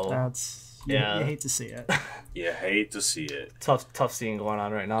 So that's you hate to see it. You hate to see it. Tough scene going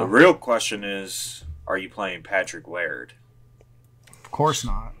on right now. The real question is, are you playing Patrick Laird? Of course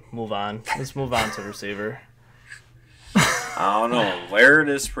not. Move on. Let's move on to receiver. I don't know. Laird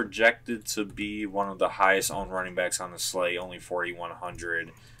is projected to be one of the highest owned running backs on the slate, only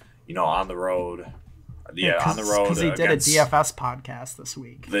 4,100. On the road. Yeah, on the road. Because he did a DFS podcast this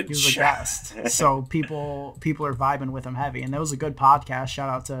week. He was a guest. So people are vibing with him heavy. And that was a good podcast. Shout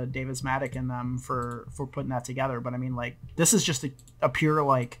out to Davis Maddock and them for putting that together. But I mean, this is just a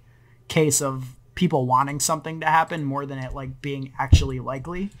pure case of people wanting something to happen more than it being actually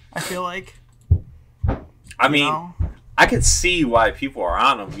likely, I feel like. I mean, I could see why people are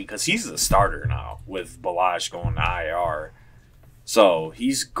on him because he's the starter now with Balazs going to IR. So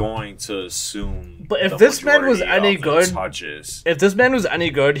he's going to assume. But if this man was any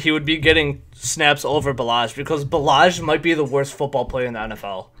good, he would be getting snaps over Balazs because Balazs might be the worst football player in the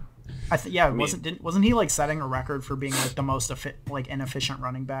NFL. Wasn't he setting a record for being the most inefficient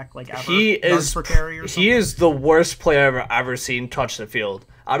running back ever? He is per carry or something? He is the worst player I've ever seen touch the field.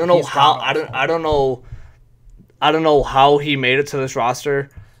 I don't know how he made it to this roster.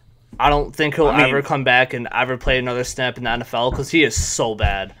 I don't think he'll ever come back and ever play another snap in the NFL because he is so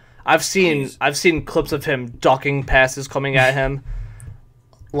bad. I've seen clips of him ducking passes coming at him.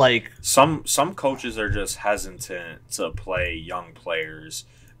 Like some coaches are just hesitant to play young players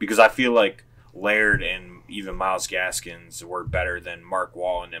because I feel like Laird and even Myles Gaskins were better than Mark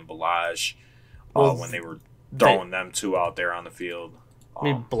Wallen and Balaj when they were throwing them two out there on the field. I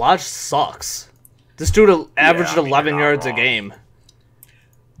mean, Balaj sucks. This dude averaged 11 yards a game.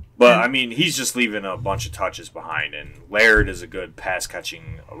 But, I mean, he's just leaving a bunch of touches behind, and Laird is a good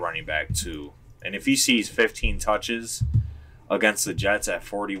pass-catching running back, too. And if he sees 15 touches against the Jets at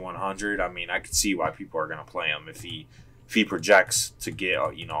 4,100, I mean, I could see why people are going to play him. If he projects to get,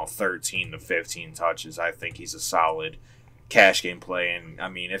 13 to 15 touches, I think he's a solid cash game play. And, I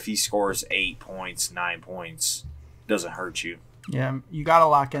mean, if he scores 8 points, 9 points, it doesn't hurt you. Yeah, you got to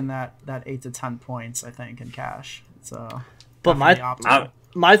lock in that 8 to 10 points, I think, in cash. But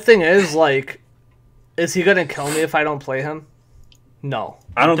my thing is, like, is he going to kill me if I don't play him? No.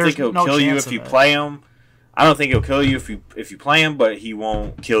 I don't think he'll kill you if you play him. I don't think he'll kill you if you play him, but he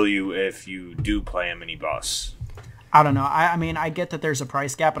won't kill you if you do play him and he busts. I don't know. I mean, I get that there's a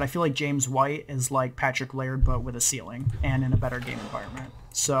price gap, but I feel like James White is like Patrick Laird, but with a ceiling and in a better game environment.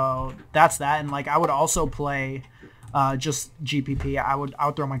 So that's that. And, like, I would also play just GPP. I would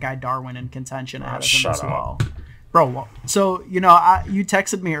throw my guy Darwin in contention ahead of him as well. Bro, so you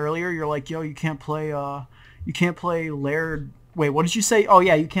texted me earlier. You're like, yo, you can't play Laird. Wait, what did you say? Oh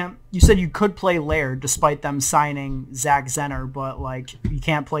yeah, you can't. You said you could play Laird despite them signing Zach Zenner, but like you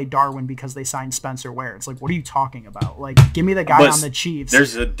can't play Darwin because they signed Spencer Ware. It's like, what are you talking about? Like, give me the guy on the Chiefs.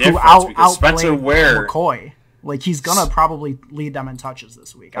 There's a difference because Spencer Ware, McCoy. Like, he's gonna probably lead them in touches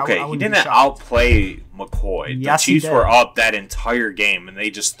this week. Okay, he didn't outplay McCoy. Yes, the Chiefs were up that entire game, and they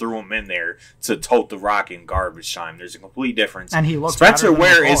just threw him in there to tote the rock in garbage time. There's a complete difference. And he looks Spencer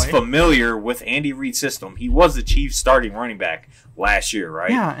Ware is familiar with Andy Reid's system. He was the Chiefs' starting running back last year, right?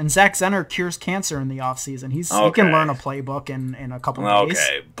 Yeah, and Zach Zenner cures cancer in the offseason. He can learn a playbook in a couple of days.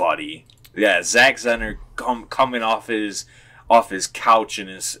 Okay, buddy. Yeah, Zach Zenner coming off his couch in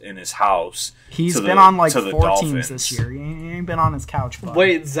his house. He's been on like 4 teams this year. He ain't been on his couch. Bud.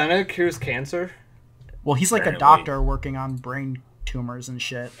 Wait, Zenner cures cancer? Well, he's like a doctor working on brain tumors and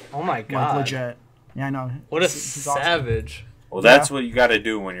shit. Oh my god. Like legit. Yeah, I know. What he's savage. Awesome. Well, that's what you got to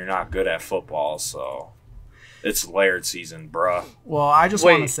do when you're not good at football, so it's Laird season, bruh. Well, I just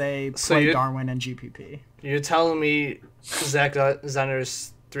want to say play Darwin and GPP. You're telling me Zach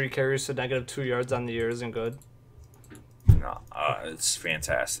Zenner's 3 carries to -2 yards on the year isn't good? No, it's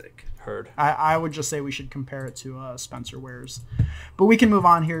fantastic. Heard. I would just say we should compare it to Spencer Ware's. But we can move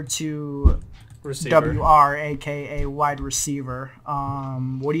on here to receiver. WR, a.k.a. wide receiver.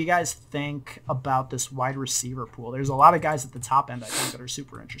 What do you guys think about this wide receiver pool? There's a lot of guys at the top end, I think, that are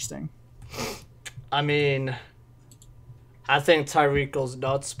super interesting. I mean, I think Tyreek goes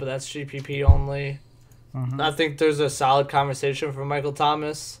nuts, but that's GPP only. Mm-hmm. I think there's a solid conversation for Michael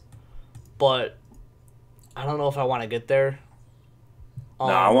Thomas, but I don't know if I want to get there. No,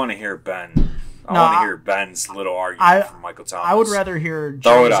 I want to hear Ben. I want to hear Ben's little argument for Michael Thomas. I would rather hear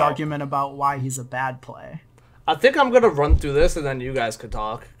Joey's argument about why he's a bad play. I think I'm going to run through this and then you guys could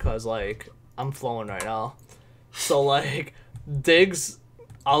talk because, like, I'm flowing right now. So, like, Diggs,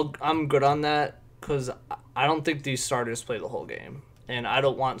 I'm good on that because I don't think these starters play the whole game. And I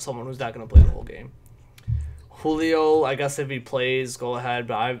don't want someone who's not going to play the whole game. Julio, I guess if he plays, go ahead.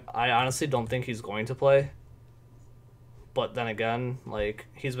 But I honestly don't think he's going to play. But then again, like,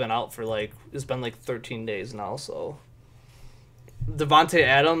 he's been out for, like, it's been, like, 13 days now, so. Devontae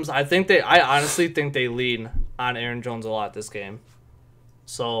Adams, I honestly think they lean on Aaron Jones a lot this game.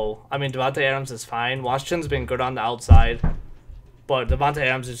 So, I mean, Devontae Adams is fine. Washington's been good on the outside. But Devontae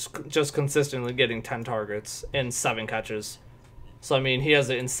Adams is just consistently getting 10 targets and 7 catches. So, I mean, he has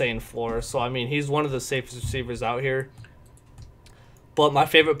an insane floor. So, I mean, he's one of the safest receivers out here. But my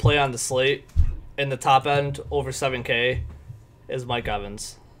favorite play on the slate in the top end over 7K is Mike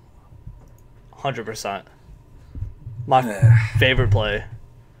Evans. 100%. My favorite play.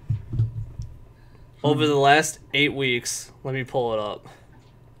 Over the last 8 weeks, let me pull it up.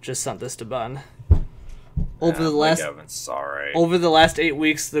 Just sent this to Ben. Over the last 8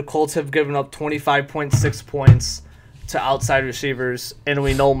 weeks, the Colts have given up 25.6 points to outside receivers, and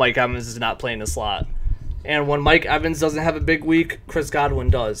we know Mike Evans is not playing the slot. And when Mike Evans doesn't have a big week, Chris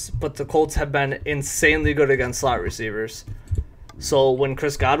Godwin does. But the Colts have been insanely good against slot receivers. So when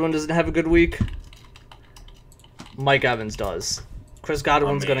Chris Godwin doesn't have a good week, Mike Evans does. Chris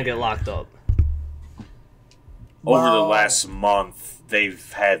Godwin's going to get locked up. Over the last month,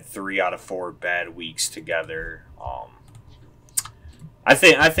 they've had 3 out of 4 bad weeks together. I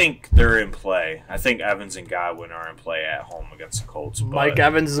think they're in play. I think Evans and Godwin are in play at home against the Colts. But Mike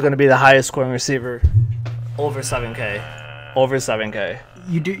Evans is going to be the highest scoring receiver, over 7K. Over 7K.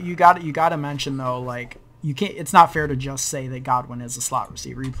 You got to mention though, like you can't. It's not fair to just say that Godwin is a slot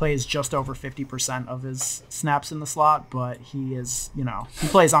receiver. He plays just over 50% of his snaps in the slot, but he is, he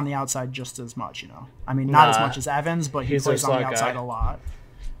plays on the outside just as much. I mean, not as much as Evans, but he plays on the outside a lot.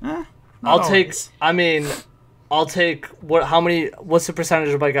 I'll take what's the percentage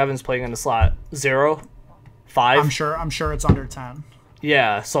of Mike Evans playing in the slot? 0? 5? I'm sure it's under 10.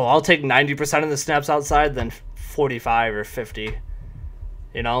 Yeah, so I'll take 90% of the snaps outside, then 45 or 50.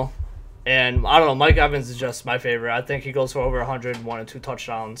 And I don't know, Mike Evans is just my favorite. I think he goes for over 100, 1 and 2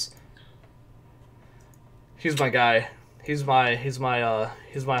 touchdowns. He's my guy. He's my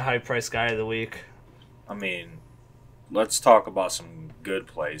high price guy of the week. I mean, let's talk about some good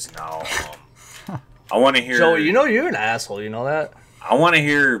plays now. I want to hear Joey, you're an asshole, you know that? I want to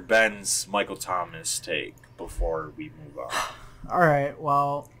hear Ben's Michael Thomas take before we move on. All right,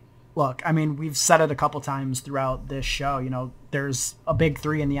 well, look, I mean, we've said it a couple times throughout this show. There's a big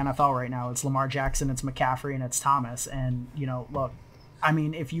three in the NFL right now. It's Lamar Jackson, it's McCaffrey, and it's Thomas. And, look, I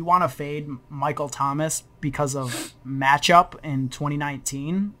mean, if you want to fade Michael Thomas because of matchup in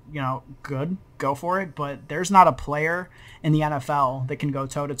 2019, good, go for it. But there's not a player in the NFL that can go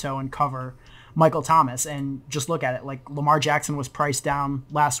toe-to-toe and cover Michael Thomas. And just look at it. Like, Lamar Jackson was priced down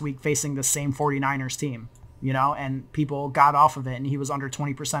last week facing the same 49ers team. And people got off of it, and he was under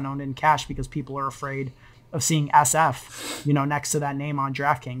 20% owned in cash because people are afraid of seeing SF, next to that name on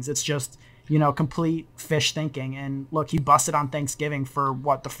DraftKings. It's just, complete fish thinking. And look, he busted on Thanksgiving for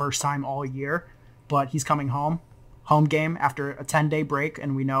the first time all year, but he's coming home game after a 10-day break.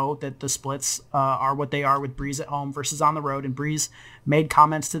 And we know that the splits are what they are with Breeze at home versus on the road. And Breeze made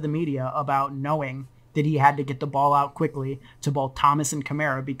comments to the media about knowing that he had to get the ball out quickly to both Thomas and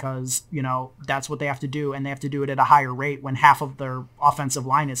Kamara because, that's what they have to do. And they have to do it at a higher rate when half of their offensive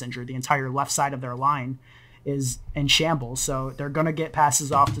line is injured. The entire left side of their line is in shambles. So they're going to get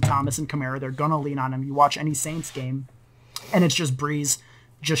passes off to Thomas and Kamara. They're going to lean on him. You watch any Saints game, and it's just Breeze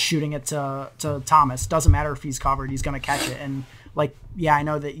just shooting it to Thomas. Doesn't matter if he's covered. He's going to catch it. And, I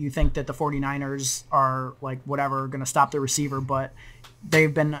know that you think that the 49ers are, going to stop the receiver, but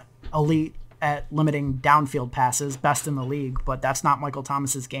they've been elite at limiting downfield passes, best in the league, but that's not Michael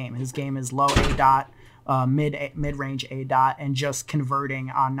Thomas's game. His game is low A dot, mid-range A dot, and just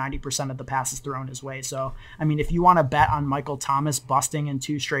converting on 90% of the passes thrown his way. So, I mean, if you want to bet on Michael Thomas busting in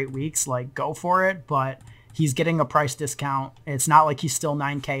 2 straight weeks, go for it, but he's getting a price discount. It's not like he's still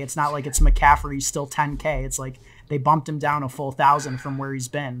 9K. It's not like it's McCaffrey, he's still 10K. It's like they bumped him down a full 1,000 from where he's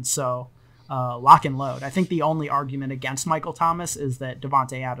been. So, lock and load. I think the only argument against Michael Thomas is that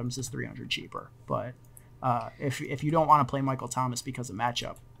Devontae Adams is 300 cheaper. But if you don't want to play Michael Thomas because of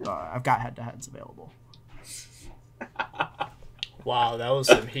matchup, I've got head-to-heads available. Wow, that was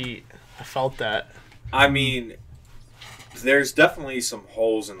some heat. I felt that. I mean, there's definitely some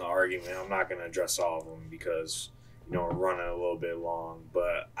holes in the argument. I'm not going to address all of them because, we're running a little bit long.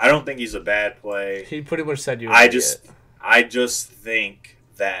 But I don't think he's a bad play. He pretty much said I just think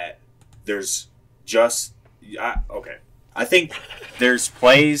that there's I think there's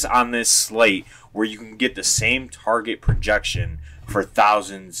plays on this slate where you can get the same target projection for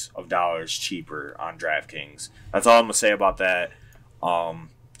thousands of dollars cheaper on DraftKings. That's all I'm gonna say about that.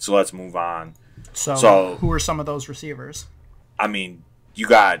 So let's move on. So who are some of those receivers? I mean, you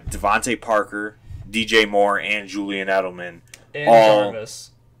got Devontae Parker, DJ Moore, and Julian Edelman, and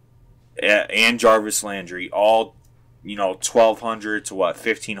Jarvis Landry, all 1,200 to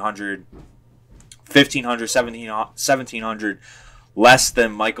 1,500, 1,700 less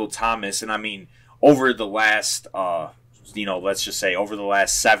than Michael Thomas. And I mean, over the last, let's just say over the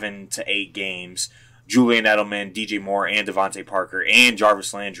last 7 to 8 games, Julian Edelman, DJ Moore, and Devontae Parker and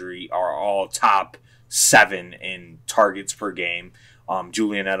Jarvis Landry are all top 7 in targets per game.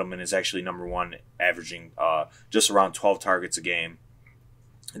 Julian Edelman is actually number 1, averaging just around 12 targets a game.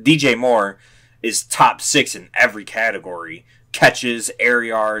 DJ Moore is top 6 in every category: catches, air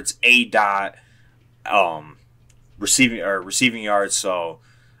yards, A dot, receiving yards. So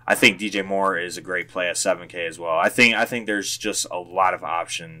I think DJ Moore is a great play at 7K as well. I think there's just a lot of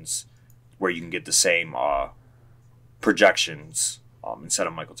options where you can get the same projections instead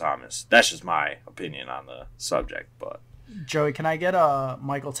of Michael Thomas. That's just my opinion on the subject. But Joey, can I get a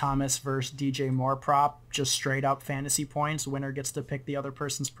Michael Thomas versus DJ Moore prop? Just straight up fantasy points. Winner gets to pick the other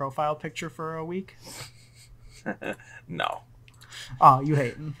person's profile picture for a week. No. Oh, you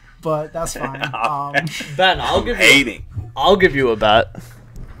hating, but that's fine. Ben, I'll give you a bet.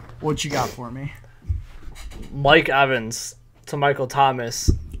 What you got for me? Mike Evans to Michael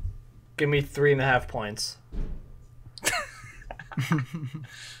Thomas. Give me 3.5 points.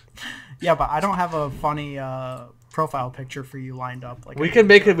 Yeah, but I don't have a funny profile picture for you lined up. Like we can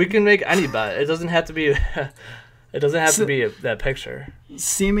make it. We can make any bet. It doesn't have to be. It doesn't have to be that picture.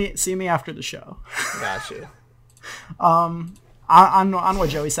 See me after the show. Got you. On what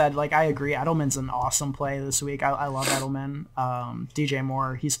Joey said, like I agree. Edelman's an awesome play this week. I love Edelman. DJ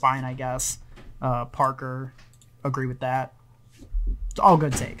Moore, he's fine, I guess. Parker, agree with that. All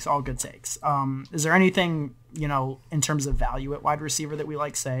good takes. All good takes. Is there anything in terms of value at wide receiver that we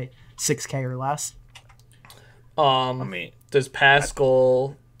like, say $6K or less? There's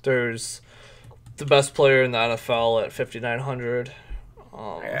Pascal. There's the best player in the NFL at 5,900.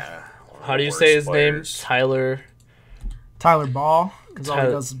 Yeah. How do you say his name? Tyler Ball, because all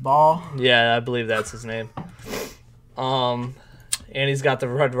he does is ball. Yeah, I believe that's his name. And he's got the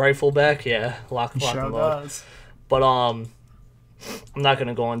red rifle back. Yeah, lock and load. Does. But I'm not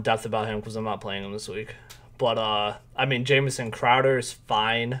gonna go in depth about him because I'm not playing him this week. But Jamison Crowder is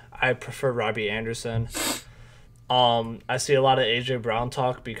fine. I prefer Robbie Anderson. I see a lot of AJ Brown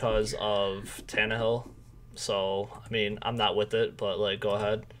talk because of Tannehill. So I'm not with it, but go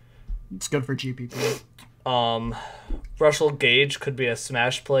ahead. It's good for GPP. Russell Gage could be a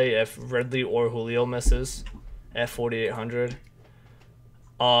smash play if Ridley or Julio misses at 4,800.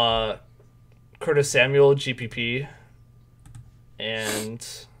 Curtis Samuel, GPP. And,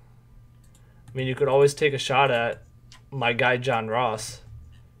 you could always take a shot at my guy John Ross.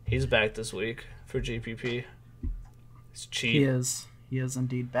 He's back this week for GPP. It's cheap. He is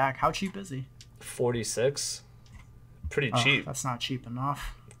indeed back. How cheap is he? 46. Pretty cheap. That's not cheap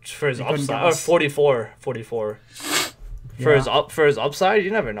enough. For his upside, 44. Yeah. For his upside,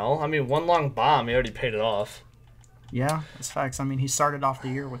 you never know. One long bomb, he already paid it off. Yeah, that's facts. He started off the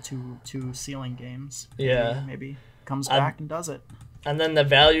year with two ceiling games. Yeah, maybe comes back and does it. And then the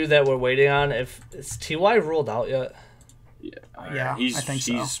value that we're waiting on, if is Ty ruled out yet? Yeah, I think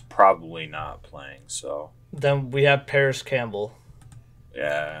so. He's probably not playing. So then we have Paris Campbell.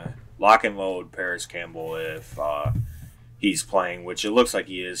 Yeah, lock and load Paris Campbell if he's playing, which it looks like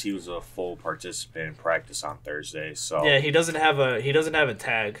he is. He was a full participant in practice on Thursday. So yeah, he doesn't have a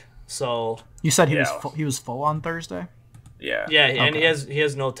tag. So you said he was full on Thursday. Yeah. Yeah, and he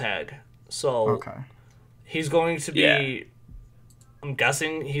has no tag. So he's going to be. Yeah. I'm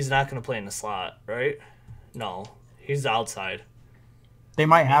guessing he's not going to play in the slot, right? No, he's outside. They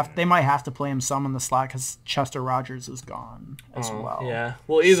might have to play him some in the slot because Chester Rogers is gone as well. Yeah.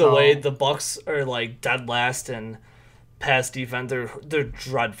 Well, either way, the Bucks are dead last in pass defense. They're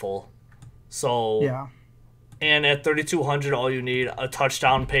dreadful. So yeah. And at 3,200, all you need a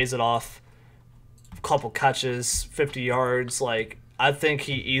touchdown pays it off. A couple catches, 50 yards. I think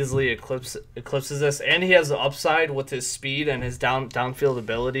he easily eclipses this, and he has the upside with his speed and his downfield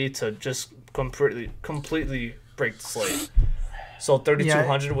ability to just completely break the slate. So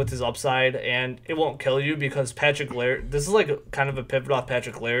 3,200 with his upside, and it won't kill you because Patrick Laird. This is kind of a pivot off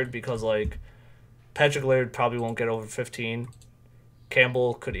Patrick Laird because Patrick Laird probably won't get over 15.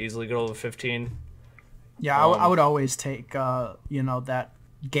 Campbell could easily get over 15. Yeah, I would always take that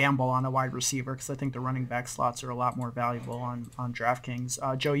gamble on a wide receiver because I think the running back slots are a lot more valuable on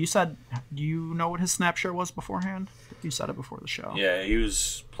DraftKings. Joe, you said, do you know what his snap share was beforehand? You said it before the show. Yeah, he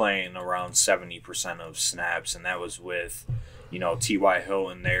was playing around 70% of snaps, and that was with, T.Y. Hill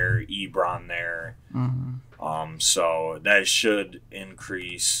in there, Ebron there. Mm-hmm. So that should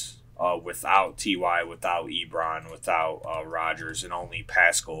increase without T.Y., without Ebron, without Rodgers, and only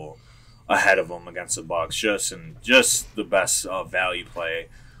Pascal ahead of him against the Bucks. Just the best value play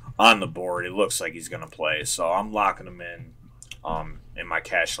on the board. It looks like he's going to play, so I'm locking him in my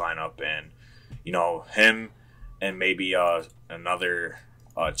cash lineup, and him and maybe another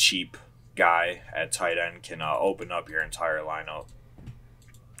cheap guy at tight end can open up your entire lineup.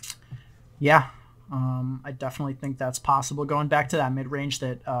 Yeah, I definitely think that's possible. Going back to that mid range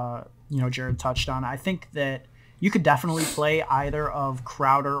that Jared touched on, I think that you could definitely play either of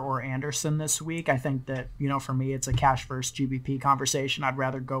Crowder or Anderson this week. I think that, for me, it's a cash versus GBP conversation. I'd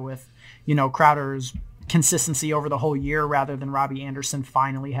rather go with, Crowder's consistency over the whole year rather than Robbie Anderson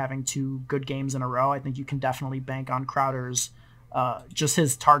finally having 2 good games in a row. I think you can definitely bank on Crowder's, just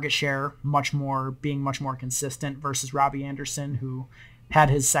his target share being much more consistent versus Robbie Anderson, who had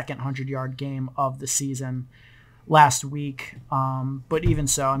his second 100-yard game of the season last week. But even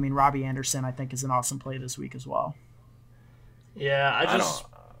so, Robbie Anderson, I think, is an awesome play this week as well. Yeah,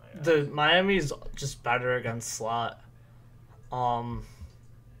 the Miami's just better against slot. Personally,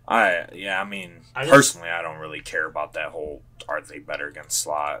 I don't really care about that whole are they better against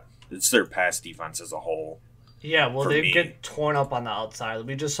slot. It's their pass defense as a whole. Yeah, well, they get torn up on the outside.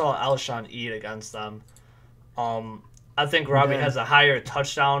 We just saw Alshon eat against them. I think Robbie has a higher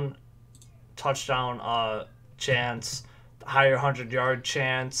touchdown chance, higher 100-yard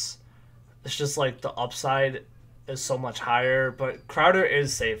chance. It's just like the upside is so much higher, but Crowder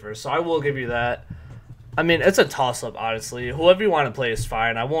is safer, so I will give you that. I mean, it's a toss-up, honestly. Whoever you want to play is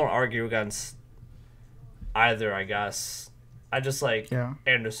fine. I won't argue against either, I guess. I just like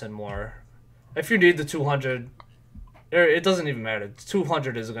Anderson more. If you need the 200, it doesn't even matter.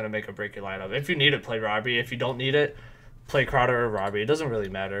 200 isn't going to make or break your lineup. If you need it, play Robbie. If you don't need it, play Crowder or Robbie. It doesn't really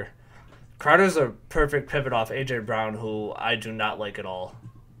matter. Crowder's a perfect pivot off A.J. Brown, who I do not like at all.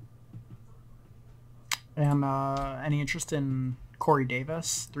 And any interest in Corey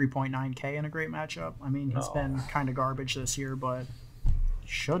Davis, 3.9K in a great matchup? I mean, he's been kind of garbage this year, but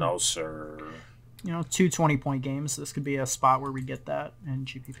should. No, sir. 2 20-point games. This could be a spot where we get that in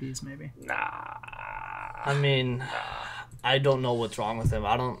GPPs, maybe. Nah. I mean, I don't know what's wrong with him.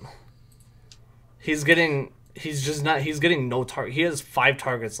 He's getting no target. He has 5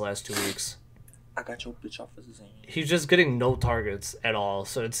 targets last 2 weeks. I got your bitch off of his hand. He's just getting no targets at all,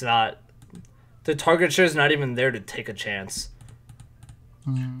 so it's not. The target share is not even there to take a chance.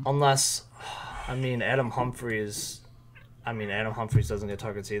 Unless, Adam Humphries doesn't get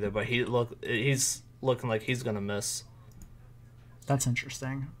targets either, but he's looking like he's going to miss. That's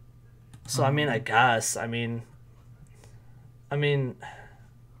interesting. So, I guess. I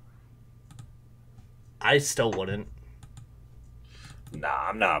still wouldn't. Nah,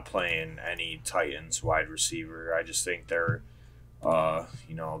 I'm not playing any Titans wide receiver. I just think their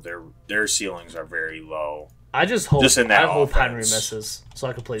ceilings are very low. I hope Henry misses so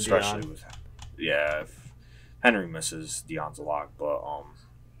I can play Deion. If Henry misses, Deion's a lock. But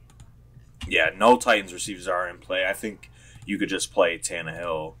no Titans receivers are in play. I think you could just play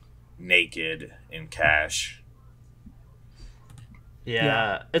Tannehill naked in cash.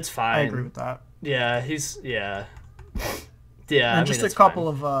 Yeah, it's fine. I agree with that. Yeah, and just a couple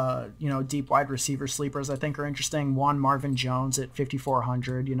of deep wide receiver sleepers I think are interesting. One, Marvin Jones at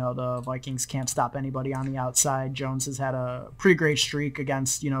 5,400. The Vikings can't stop anybody on the outside. Jones has had a pretty great streak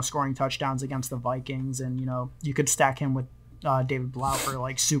against scoring touchdowns against the Vikings, and you could stack him with David Blau for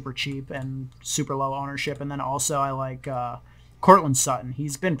like super cheap and super low ownership. And then also I like Cortland Sutton.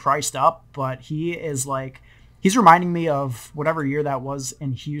 He's been priced up, but he is like. He's reminding me of whatever year that was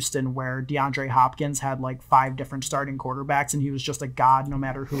in Houston where DeAndre Hopkins had like 5 different starting quarterbacks and he was just a god no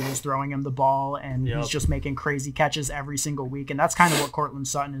matter who was throwing him the ball, and he's just making crazy catches every single week. And that's kind of what Cortland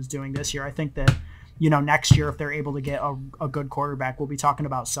Sutton is doing this year. I think that, next year if they're able to get a good quarterback, we'll be talking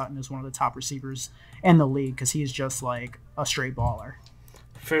about Sutton as one of the top receivers in the league because he's just like a straight baller.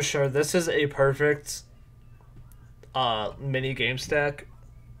 For sure. This is a perfect mini game stack.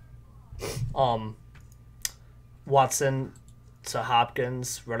 Watson to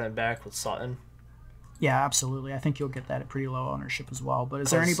Hopkins, running back with Sutton. Yeah, absolutely. I think you'll get that at pretty low ownership as well. But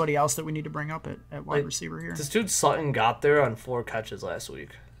is there anybody else that we need to bring up at wide receiver here? This dude Sutton got there on 4 catches last week.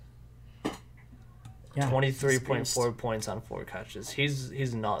 Yeah, 23.4 points on 4 catches.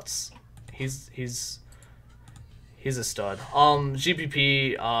 He's nuts. He's a stud.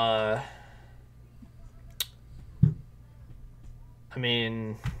 GPP.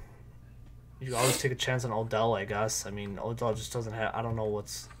 You always take a chance on Odell, I guess. Odell just doesn't have. I don't know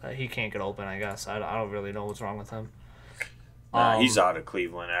he can't get open. I guess I don't really know what's wrong with him. He's out of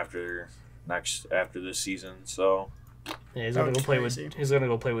Cleveland after this season. So yeah, he's gonna go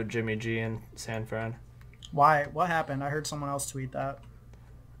play with Jimmy G in San Fran. Why? What happened? I heard someone else tweet that.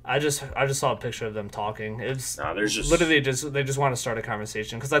 I just saw a picture of them talking. It's there's just literally they just want to start a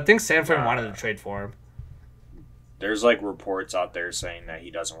conversation because I think San Fran wanted to trade for him. There's like reports out there saying that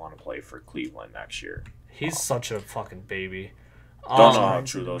he doesn't want to play for Cleveland next year. He's such a fucking baby. Don't know how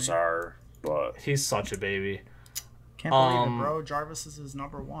true those are, but he's such a baby. Can't believe it, bro. Jarvis is his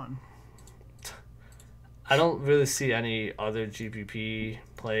number 1. I don't really see any other GPP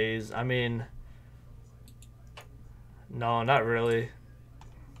plays. No, not really.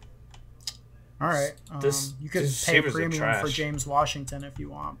 All right. You could pay a premium for James Washington if you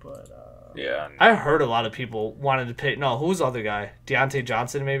want, but yeah. No. I heard a lot of people wanted to pay. No, who's the other guy? Deontay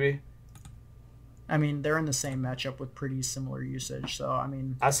Johnson, maybe. They're in the same matchup with pretty similar usage. So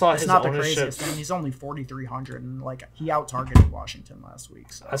I saw it's his not ownership. The craziest thing. He's only 4,300, and like he out targeted Washington last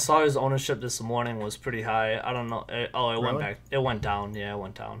week. So I saw his ownership this morning was pretty high. I don't know. Went back. It went down. Yeah, it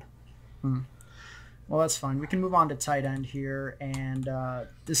went down. Well, that's fine. We can move on to tight end here, and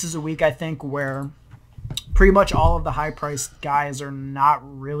this is a week I think where pretty much all of the high-priced guys are not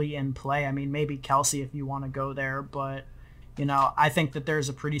really in play. Maybe Kelsey if you want to go there, but I think that there's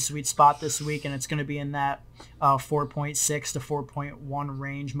a pretty sweet spot this week, and it's going to be in that 4.6 to 4.1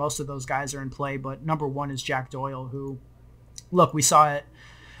 range. Most of those guys are in play, but number one is Jack Doyle, who, look, we saw it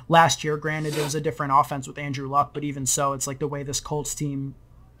last year. Granted, it was a different offense with Andrew Luck, but even so, it's like the way this Colts team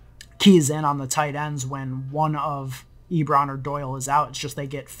keys in on the tight ends when one of Ebron or Doyle is out. It's just they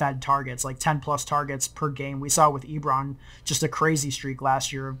get fed targets, like 10 plus targets per game. We saw with Ebron just a crazy streak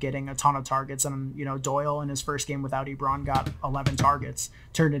last year of getting a ton of targets, and Doyle in his first game without Ebron got 11 targets,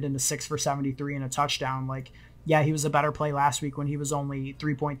 turned it into 6 for 73 and a touchdown. Like, yeah, he was a better play last week when he was only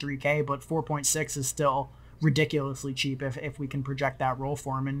 3.3K, but 4.6 is still ridiculously cheap if we can project that role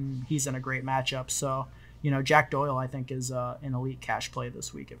for him, and he's in a great matchup. So Jack Doyle, I think, is an elite cash play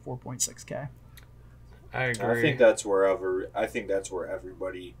this week at 4.6K. I agree. I think that's where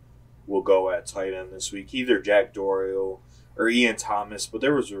everybody will go at tight end this week, either Jack Doyle or Ian Thomas. But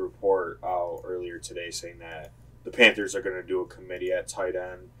there was a report out earlier today saying that the Panthers are going to do a committee at tight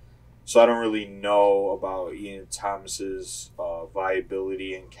end. So I don't really know about Ian Thomas's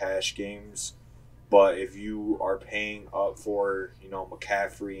viability in cash games. But if you are paying up for,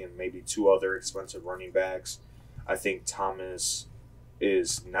 McCaffrey and maybe two other expensive running backs, I think Thomas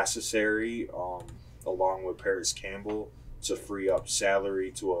is necessary, along with Paris Campbell, to free up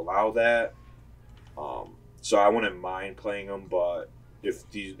salary to allow that. So I wouldn't mind playing him, but if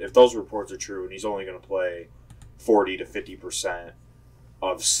those reports are true and he's only going to play 40 to 50%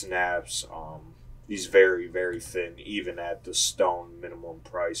 of snaps, he's very, very thin, even at the stone minimum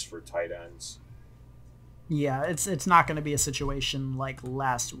price for tight ends. Yeah, it's not going to be a situation like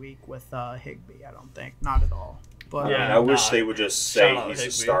last week with Higbee, I don't think. Not at all. But I wish they would just say he's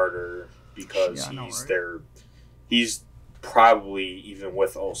a starter, because he's probably, even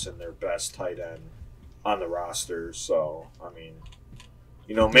with Olsen, their best tight end on the roster. So,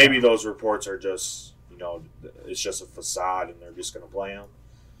 maybe those reports are just, it's just a facade and they're just going to play him.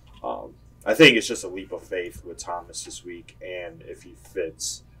 I think it's just a leap of faith with Thomas this week, and if he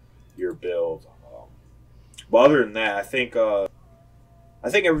fits your build. But other than that, I think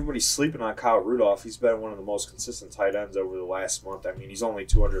everybody's sleeping on Kyle Rudolph. He's been one of the most consistent tight ends over the last month. He's only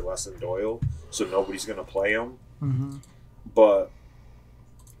 200 less than Doyle, so nobody's going to play him. Mm-hmm. But,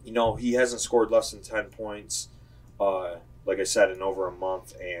 he hasn't scored less than 10 points, like I said, in over a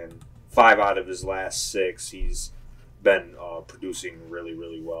month. And 5 out of his last 6, he's been producing really,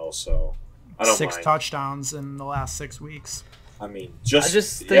 really well. So I don't mind. 6 touchdowns in the last 6 weeks. I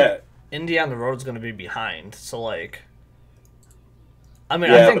just think Indy on the road is going to be behind. So, I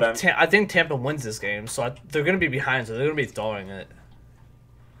think Tampa wins this game, so they're going to be behind, so they're going to be throwing it.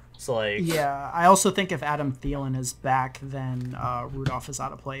 So, I also think if Adam Thielen is back, then Rudolph is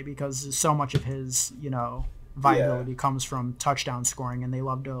out of play, because so much of his, viability comes from touchdown scoring, and they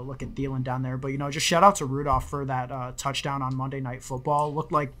love to look at Thielen down there. But, just shout out to Rudolph for that touchdown on Monday Night Football.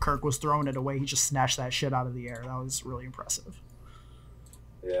 Looked like Kirk was throwing it away. He just snatched that shit out of the air. That was really impressive.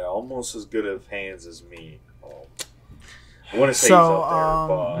 Yeah, almost as good of hands as me. I want to say he's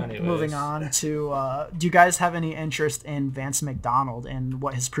up there, but moving on to, do you guys have any interest in Vance McDonald and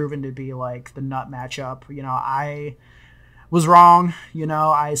what has proven to be like the nut matchup? I was wrong.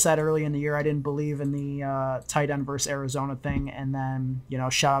 I said early in the year I didn't believe in the tight end versus Arizona thing, and then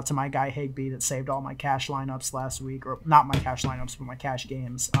shout out to my guy Higbee that saved all my cash lineups last week, or not my cash lineups, but my cash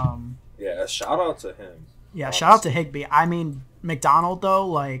games. Shout out to him. Yeah, shout out to Higbee. McDonald though,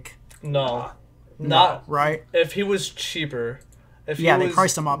 no. Not right. If he was cheaper, they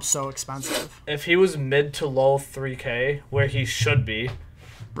priced him up so expensive. If he was mid to low 3K, where he should be,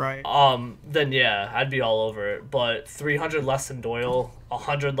 right? Then I'd be all over it. But 300 less than Doyle,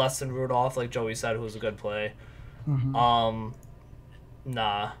 100 less than Rudolph, like Joey said, who was a good play. Mm-hmm.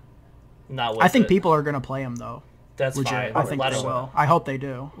 Not with I think it. people are gonna play him though. That's legit. fine. I think they will. I hope they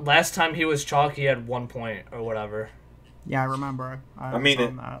do. Last time he was chalk, he had 1 point or whatever. Yeah, I remember.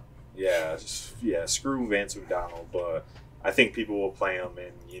 That. Yeah, screw Vance McDonald, but I think people will play him,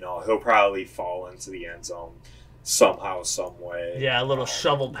 and he'll probably fall into the end zone somehow, some way. Yeah, a little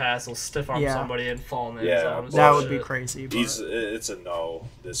shovel pass will stiff arm somebody and fall in the end zone. That would be crazy. But it's a no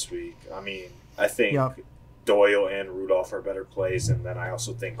this week. I think Doyle and Rudolph are better plays, and then I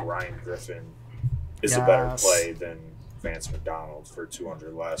also think Ryan Griffin is a better play than Vance McDonald for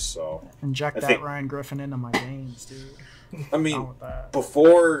 200 less. So inject Ryan Griffin into my veins, dude.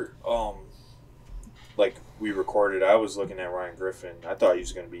 Before we recorded, I was looking at Ryan Griffin. I thought he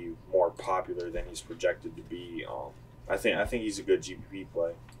was going to be more popular than he's projected to be. I think he's a good GPP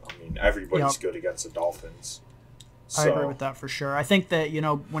play. Everybody's good against the Dolphins. I agree with that for sure. I think that,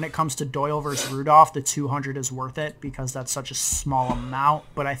 when it comes to Doyle versus Rudolph, the 200 is worth it because that's such a small amount.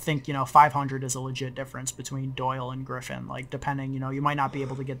 But I think, 500 is a legit difference between Doyle and Griffin. Like, depending, you might not be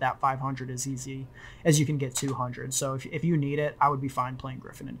able to get that 500 as easy as you can get 200. So if you need it, I would be fine playing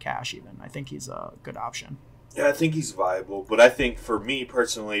Griffin in cash even. I think he's a good option. Yeah, I think he's viable. But I think for me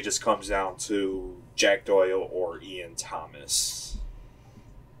personally, it just comes down to Jack Doyle or Ian Thomas.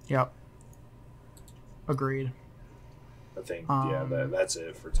 Yep. Agreed. I think, that's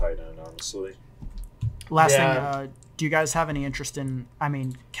it for tight end, honestly. Last thing, do you guys have any interest in,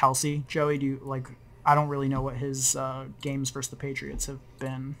 Kelsey, Joey? I don't really know what his games versus the Patriots have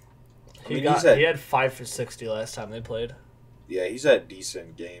been. He had 5 for 60 last time they played. Yeah, he's had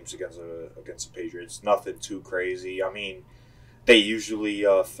decent games against the Patriots. Nothing too crazy. They usually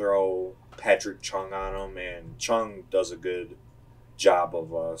throw Patrick Chung on him, and Chung does a good job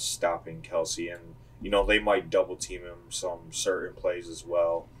of stopping Kelsey, and they might double team him some certain plays as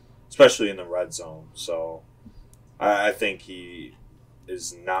well, especially in the red zone. So I think he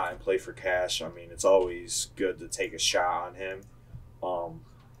is not in play for cash. It's always good to take a shot on him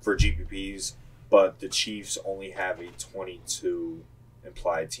for GPPs, but the Chiefs only have a 22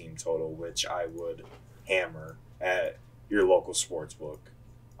 implied team total, which I would hammer at your local sports book.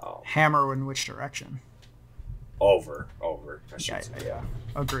 Hammer in which direction? Over. I should say. Yeah.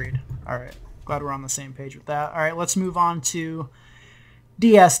 Agreed. All right. Glad we're on the same page with that. All right, let's move on to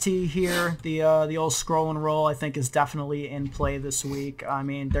DST here. The old scroll and roll, I think, is definitely in play this week.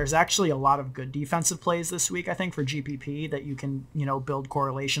 There's actually a lot of good defensive plays this week, I think, for GPP that you can, build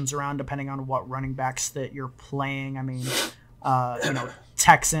correlations around depending on what running backs that you're playing.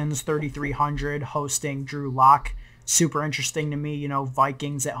 Texans 3,300 hosting Drew Lock. Super interesting to me.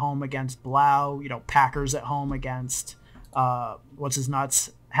 Vikings at home against Blau. Packers at home against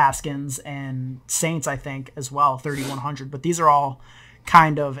Haskins, and Saints, I think, as well, 3,100. But these are all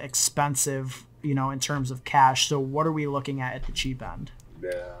kind of expensive, in terms of cash. So what are we looking at the cheap end?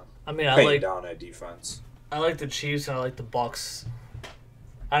 Yeah. I like down at defense. I like the Chiefs and I like the Bucks.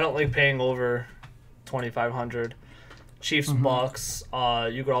 I don't like paying over 2,500. Chiefs, Bucks.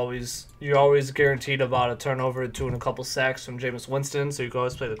 You're always guaranteed about a turnover, 2 and a couple sacks from Jameis Winston. So you can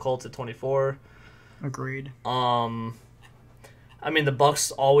always play the Colts at 24. Agreed. The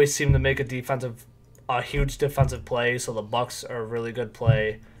Bucks always seem to make a huge defensive play, so the Bucks are a really good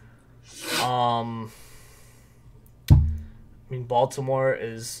play. Baltimore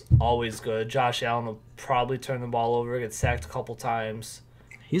is always good. Josh Allen will probably turn the ball over, get sacked a couple times.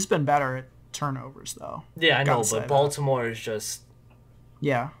 He's been better at turnovers, though. Yeah, I know, but Baltimore is just...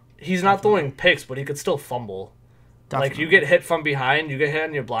 Yeah. He's not throwing picks, but he could still fumble. Definitely. Like, you get hit from behind, you get hit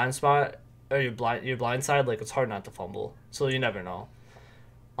on your blind spot, or your blind side, it's hard not to fumble. So you never know.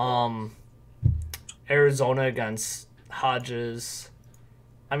 Arizona against Hodges.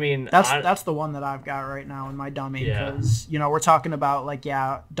 That's the one that I've got right now in my dummy because we're talking about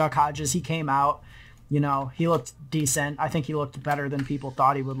Duck Hodges. He came out, he looked decent. I think he looked better than people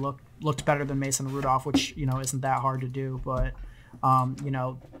thought he would look. Looked better than Mason Rudolph, which isn't that hard to do. But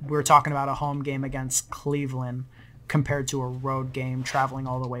we're talking about a home game against Cleveland compared to a road game traveling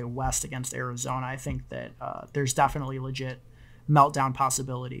all the way west against Arizona. I think that there's definitely legit meltdown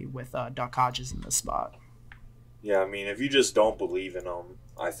possibility with Duck Hodges in this spot. Yeah, if you just don't believe in them,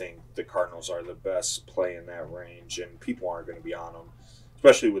 I think the Cardinals are the best play in that range, and people aren't going to be on them,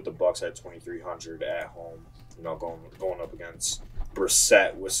 especially with the Bucks at 2,300 at home. Going up against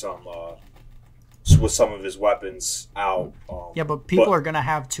Brissett with some of his weapons out. But people are going to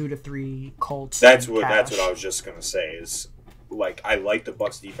have 2 to 3 Colts. That's what I was just going to say. Is I like the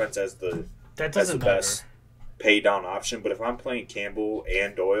Bucks defense as the best pay down option, but if I'm playing Campbell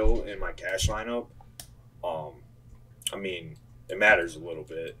and Doyle in my cash lineup, it matters a little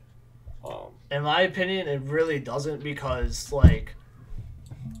bit. In my opinion, it really doesn't because,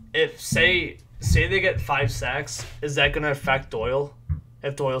 if, say they get 5 sacks, is that going to affect Doyle?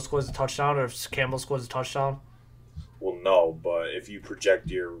 If Doyle scores a touchdown or if Campbell scores a touchdown? Well, no, but if you project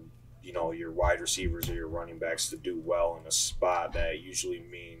your wide receivers or your running backs to do well in a spot, that usually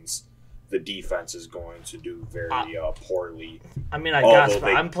means the defense is going to do very poorly.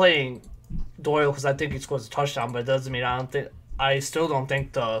 I'm playing Doyle because I think he scores a touchdown, but it doesn't mean I still don't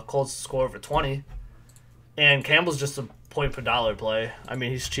think the Colts score over 20. And Campbell's just a point per dollar play.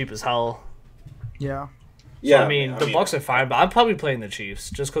 He's cheap as hell. Yeah. Yeah. So, the Bucks are fine, but I'm probably playing the Chiefs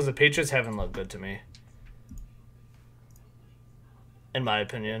just because the Patriots haven't looked good to me. In my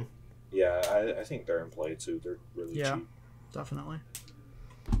opinion. Yeah, I think they're in play too. They're really cheap. Definitely.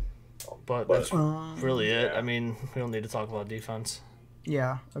 But that's really it. We don't need to talk about defense.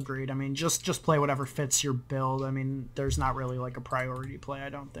 Yeah, agreed. I mean, just play whatever fits your build. I mean, there's not really like a priority play, I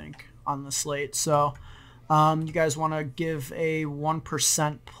don't think, on the slate. So, you guys want to give a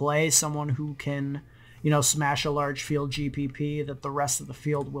 1% play, someone who can, smash a large field GPP that the rest of the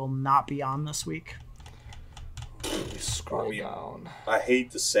field will not be on this week? Scroll down. I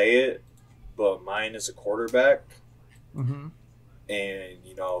hate to say it, but mine is a quarterback. Mm-hmm. And,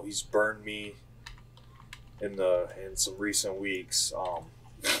 he's burned me in some recent weeks.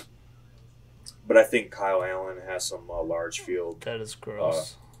 But I think Kyle Allen has some large field. That is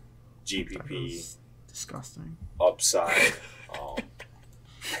gross. GPP. Disgusting. Upside.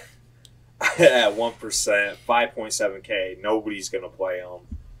 At 1%, 5.7K. Nobody's going to play him.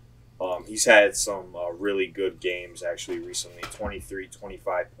 He's had some really good games actually recently. 23,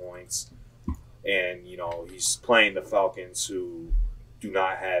 25 points. And, he's playing the Falcons, who do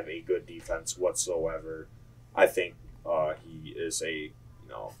not have a good defense whatsoever. I think he is a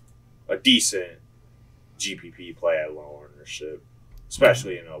decent GPP play at low ownership,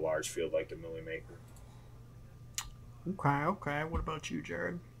 especially in a large field like the Millie Maker. Okay. What about you,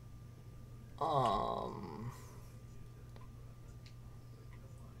 Jared? I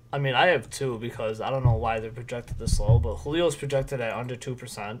mean, I have two because I don't know why they're projected this low, but Julio's projected at under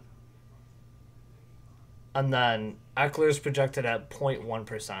 2%. And then Eckler's projected at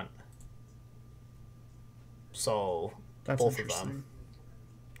 0.1%. So, that's both of them.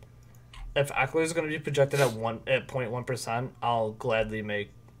 If Eckler's going to be projected at 0.1%, I'll gladly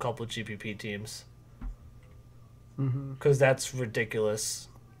make a couple GPP teams. Because that's ridiculous.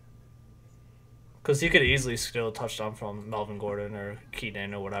 Because he could easily steal a touchdown from Melvin Gordon or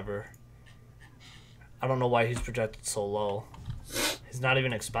Keenan or whatever. I don't know why he's projected so low. He's not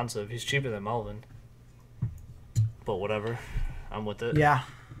even expensive. He's cheaper than Melvin. But whatever. I'm with it. Yeah,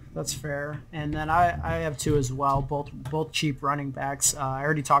 that's fair. And then I have two as well, both cheap running backs. I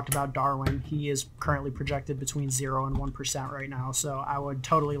already talked about Darwin. He is currently projected between 0 and 1% right now. So I would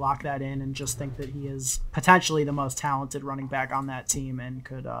totally lock that in and just think that he is potentially the most talented running back on that team and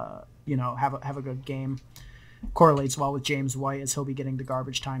could have a good game. Correlates well with James White, as he'll be getting the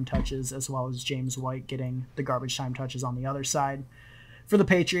garbage time touches, as well as James White getting the garbage time touches on the other side for the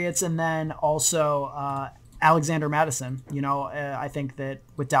Patriots. And then also Alexander Madison. I think that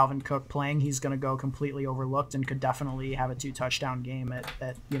with Dalvin Cook playing, he's going to go completely overlooked and could definitely have a 2-touchdown game at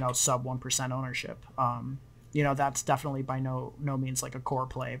sub 1% ownership. That's definitely by no means like a core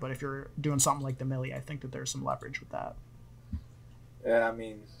play, but if you're doing something like the Millie, I think that there's some leverage with that. Yeah, I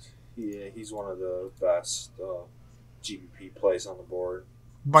mean, he's one of the best GPP plays on the board.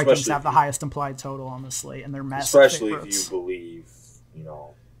 Vikings have the highest implied total on the slate, and they're massive especially favorites. If you believe,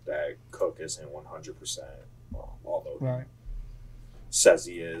 that Cook isn't 100%, although he says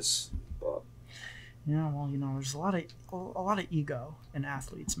he is. But yeah, well, there's a lot of ego in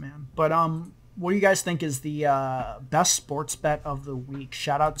athletes, man. But what do you guys think is the best sports bet of the week?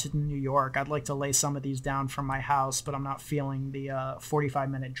 Shout out to New York. I'd like to lay some of these down from my house, but I'm not feeling the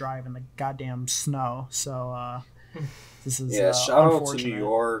 45-minute drive in the goddamn snow. So this is shout out to New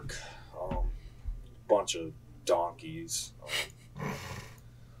York. Bunch of donkeys.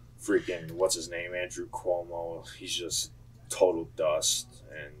 Freaking what's his name, Andrew Cuomo. He's just total dust,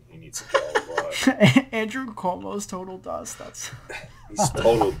 and he needs to go. But Andrew Cuomo's total dust. He's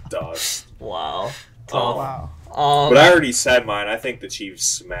total dust. Wow. Wow. But I already said mine. I think the Chiefs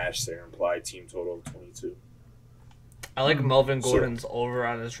smashed their implied team total of 22. I like Melvin Gordon's over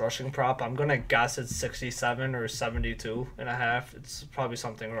on his rushing prop. I'm gonna guess it's 67 or 72.5. It's probably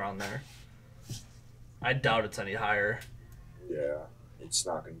something around there. I doubt it's any higher. Yeah, it's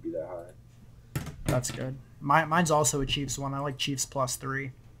not going to be that high. That's good. Mine's also a Chiefs one. I like Chiefs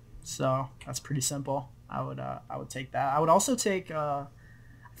 +3, so that's pretty simple. I would take that. I would also take. I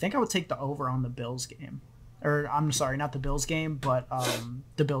think I would take the over on the Bills game, or I'm sorry, not the Bills game, but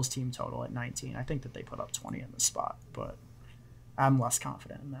the Bills team total at 19. I think that they put up 20 in the spot, but I'm less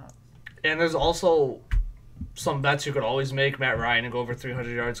confident in that. And there's also some bets you could always make. Matt Ryan and go over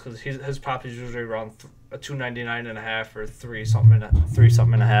 300 yards because his prop is usually around a 299.5 or 3 something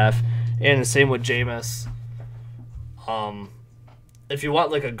and a half. And the same with Jameis. If you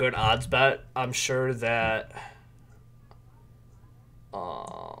want like a good odds bet, I'm sure that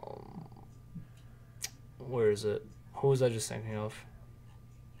where is it? Who was I just thinking of?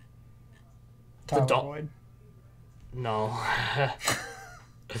 Tyler Boyd? No.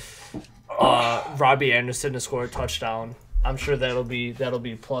 Robbie Anderson to score a touchdown. I'm sure that'll be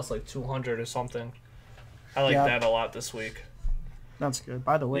plus like 200 or something. I like that a lot this week. That's good.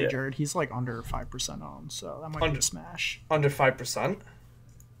 By the way, Jared, he's like under 5% owned, so that might be a smash. Under 5%?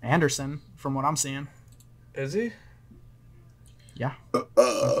 Anderson, from what I'm seeing. Is he? Yeah,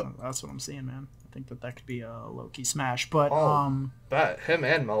 that's what I'm seeing, man. I think that could be a low-key smash. But bet him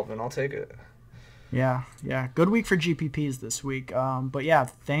and Melvin, I'll take it. Yeah. Good week for GPPs this week. But yeah,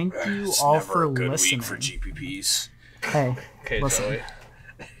 thank you it's all never for a good listening. week for GPPs. Hey, Okay, listen.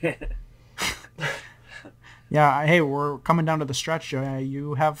 Joey. Yeah, hey, we're coming down to the stretch, Joey.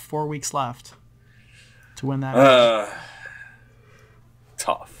 You have 4 weeks left to win that.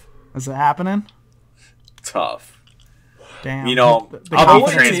 Tough. Is it happening? Tough. Damn. You know, the I'll be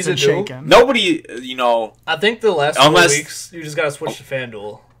confidence has been transparent. shaken. Nobody, you know. I think the last 4 weeks, you just got to switch to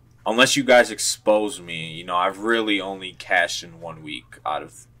FanDuel. Unless you guys expose me, you know, I've really only cashed in 1 week out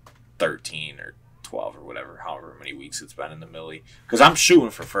of 13 or 12 or whatever, however many weeks it's been in the millie. Because I'm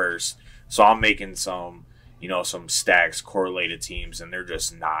shooting for first, so I'm making some, you know, some stacks, correlated teams, and they're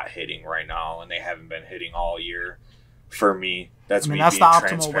just not hitting right now, and they haven't been hitting all year for me. That's the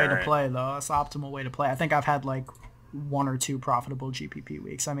optimal way to play, though. That's the optimal way to play. I think I've had like 1 or 2 profitable GPP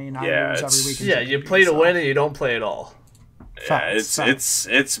weeks. I mean, I lose every week. Yeah, you play to win and you don't play at all. Yeah,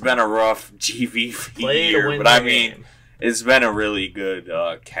 it's been a rough GPP year, but I mean, it's been a really good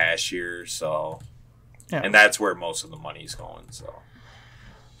cash year, so and that's where most of the money's going. So.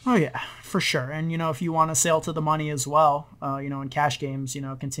 Oh yeah, for sure. And you know, if you want to sail to the money as well, you know, in cash games, you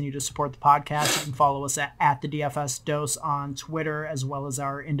know, continue to support the podcast. You can follow us at the DFS Dose on Twitter, as well as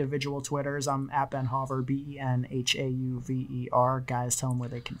our individual Twitters. I'm at Ben Hauver, BenHauver. Guys, tell them where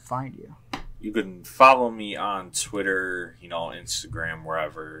they can find you. You can follow me on Twitter, you know, Instagram,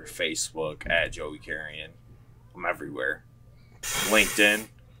 wherever, Facebook at Joey Carrion. I'm everywhere. LinkedIn.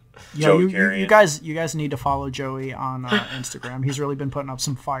 Yeah, Joey you guys need to follow Joey on Instagram. He's really been putting up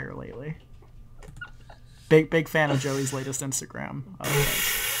some fire lately. Big fan of Joey's latest Instagram.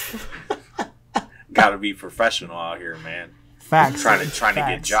 Gotta be professional out here, man. Facts. Trying to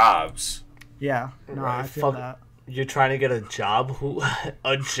get jobs. Yeah, no, I feel that. You're trying to get a job?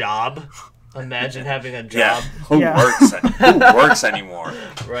 A job? Imagine having a job. Yeah. Who works anymore?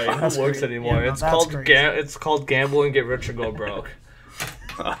 Right. That's who works great. anymore? Yeah, no, it's called gamble and get rich or go broke.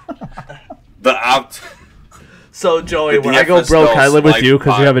 So Joey, when I go broke, I live with you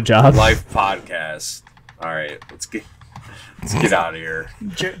because you have a job. Life podcast. All right, let's get out of here.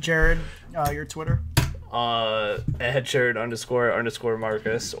 Jared, your Twitter. At Jared _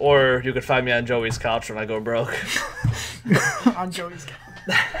 Marcus, or you could find me on Joey's couch when I go broke. On Joey's couch.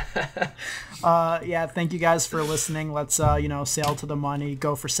 Yeah, thank you guys for listening. Let's sail to the money,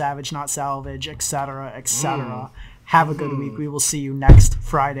 go for savage, not salvage, etc., etc. Have a good week. We will see you next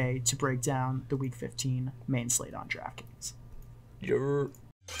Friday to break down the Week 15 main slate on DraftKings.